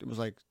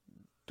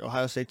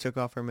Ohio State took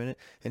off for a minute,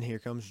 and here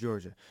comes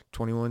Georgia,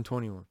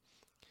 21-21.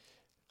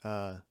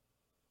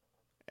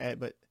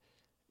 But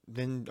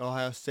then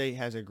Ohio State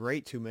has a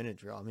great 2-minute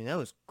drill. I mean, that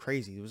was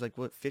crazy. It was like,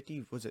 what,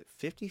 50, was it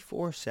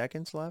 54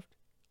 seconds left?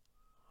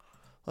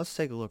 Let's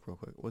take a look real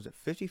quick. Was it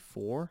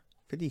 54?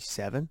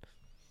 57?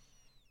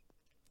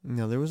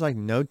 No, there was like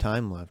no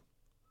time left.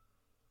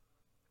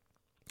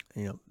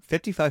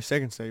 55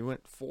 seconds. So he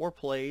went 4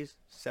 plays,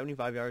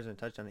 75 yards and a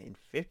touchdown in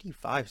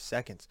 55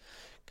 seconds.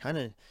 Kind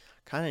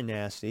of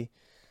nasty.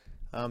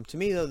 To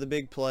me, though, the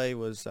big play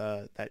was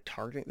that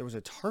targeting. There was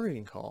a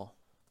targeting call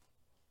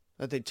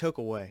that they took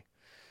away.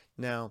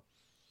 Now,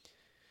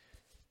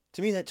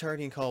 to me, that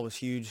targeting call was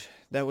huge.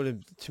 That would have,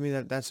 to me,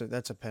 that's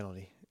a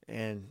penalty,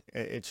 and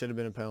it should have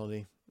been a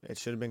penalty. It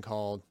should have been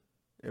called.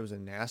 It was a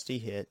nasty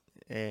hit,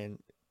 and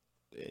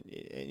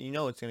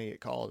it's going to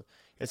get called.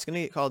 It's going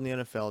to get called in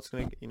the NFL. It's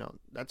going to,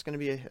 that's going to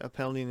be a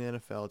penalty in the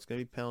NFL. It's going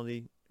to be a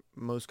penalty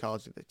most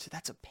colleges.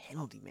 That's a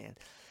penalty, man.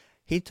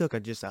 He took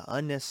just an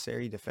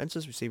unnecessary,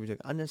 defenseless receiver took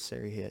an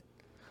unnecessary hit.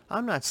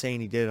 I'm not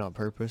saying he did it on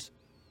purpose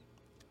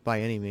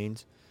by any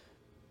means,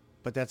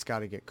 but that's got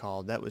to get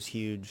called. That was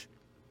huge.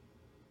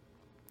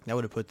 That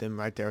would have put them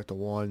right there at the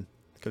 1.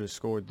 Could have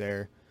scored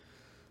there.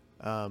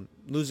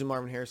 Losing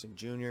Marvin Harrison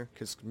Jr.,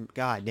 because,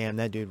 god damn,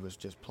 that dude was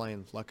just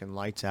playing fucking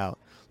lights out.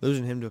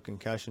 Losing him to a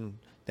concussion,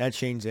 that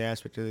changed the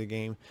aspect of the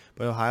game.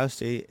 But Ohio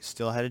State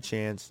still had a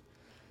chance.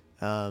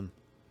 I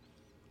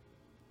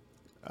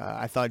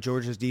thought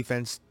Georgia's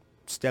defense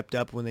stepped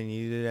up when they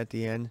needed it at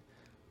the end.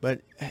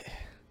 But,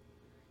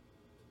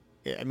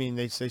 I mean,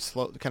 they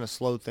kind of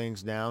slowed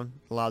things down,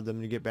 allowed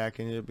them to get back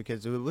into it,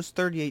 because it was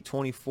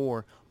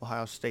 38-24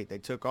 Ohio State. They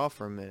took off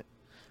for a minute.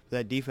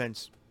 That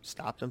defense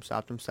stopped them,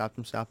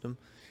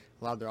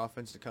 allowed their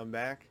offense to come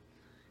back.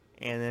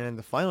 And then in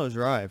the final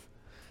drive,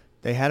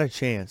 they had a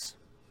chance.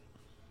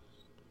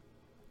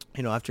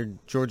 After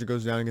Georgia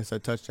goes down against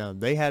that touchdown,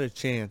 they had a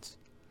chance.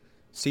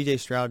 C.J.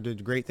 Stroud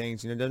did great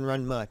things. Doesn't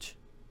run much.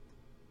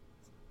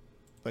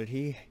 But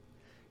he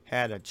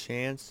had a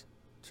chance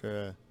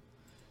to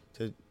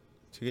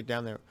get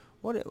down there.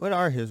 What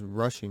are his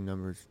rushing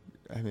numbers?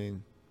 I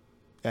mean,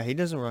 yeah, he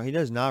doesn't run. He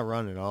does not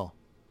run at all.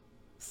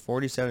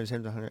 47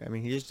 attempts, 100. I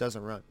mean, he just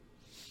doesn't run.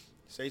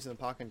 Stays in the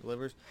pocket and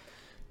delivers.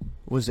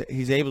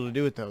 He's able to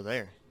do it though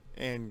there,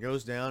 and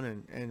goes down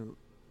and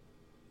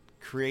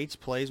creates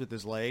plays with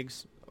his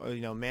legs.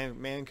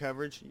 Man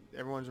coverage.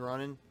 Everyone's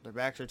running. Their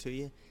backs are to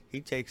you.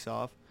 He takes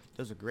off.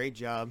 Does a great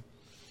job.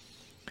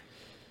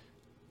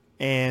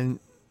 And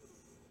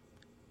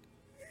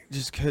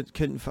just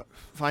couldn't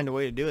find a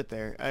way to do it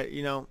there.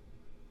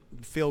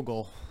 Field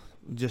goal.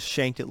 Just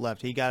shanked it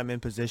left. He got him in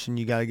position.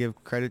 You got to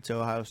give credit to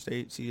Ohio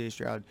State, C.J.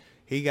 Stroud.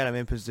 He got him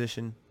in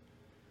position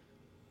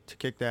to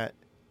kick that,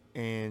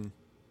 and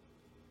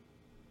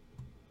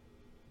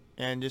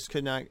just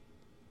could not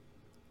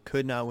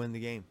win the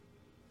game.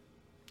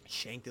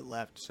 Shanked it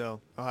left.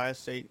 So Ohio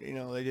State,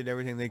 they did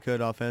everything they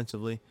could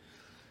offensively.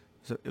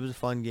 So it was a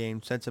fun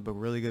game. Sets up a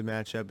really good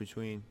matchup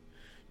between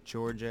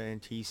Georgia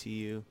and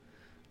TCU.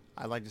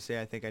 I'd like to say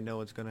I think I know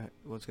what's gonna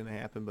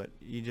happen, but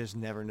you just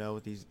never know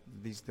with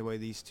the way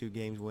these two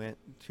games went.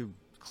 Two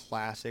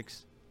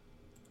classics.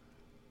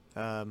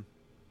 I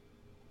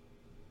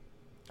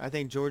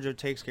think Georgia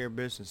takes care of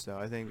business, though.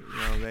 I think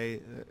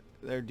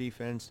their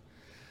defense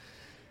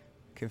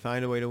can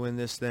find a way to win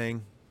this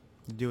thing,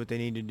 do what they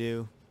need to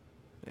do,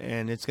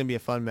 and it's gonna be a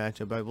fun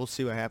matchup. But we'll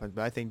see what happens.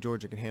 But I think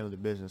Georgia can handle the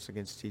business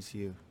against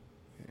TCU,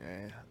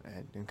 and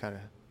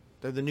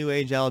they're the new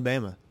age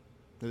Alabama.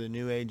 They're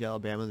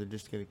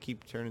just going to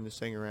keep turning this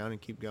thing around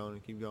and keep going.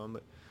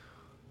 But,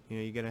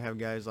 you're going to have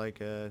guys like,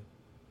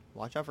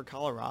 watch out for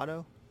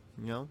Colorado.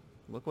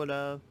 Look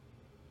what's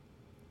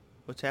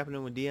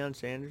happening with Deion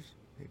Sanders.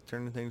 He's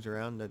turning things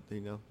around. That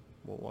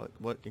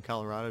what can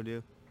Colorado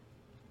do?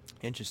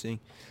 Interesting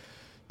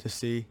to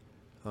see.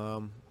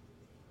 But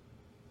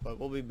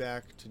we'll be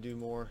back to do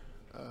more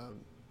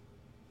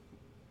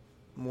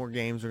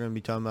games. We're going to be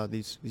talking about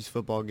these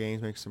football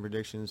games, make some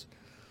predictions.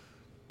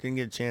 Didn't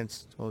get a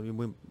chance. Well,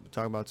 we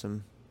talk about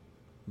some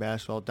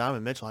basketball.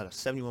 Donovan Mitchell had a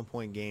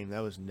 71-point game. That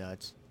was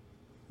nuts.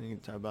 We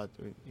can talk about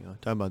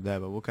that,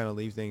 but we'll kind of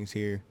leave things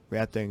here,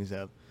 wrap things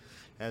up.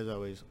 As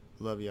always,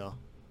 love y'all.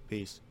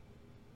 Peace.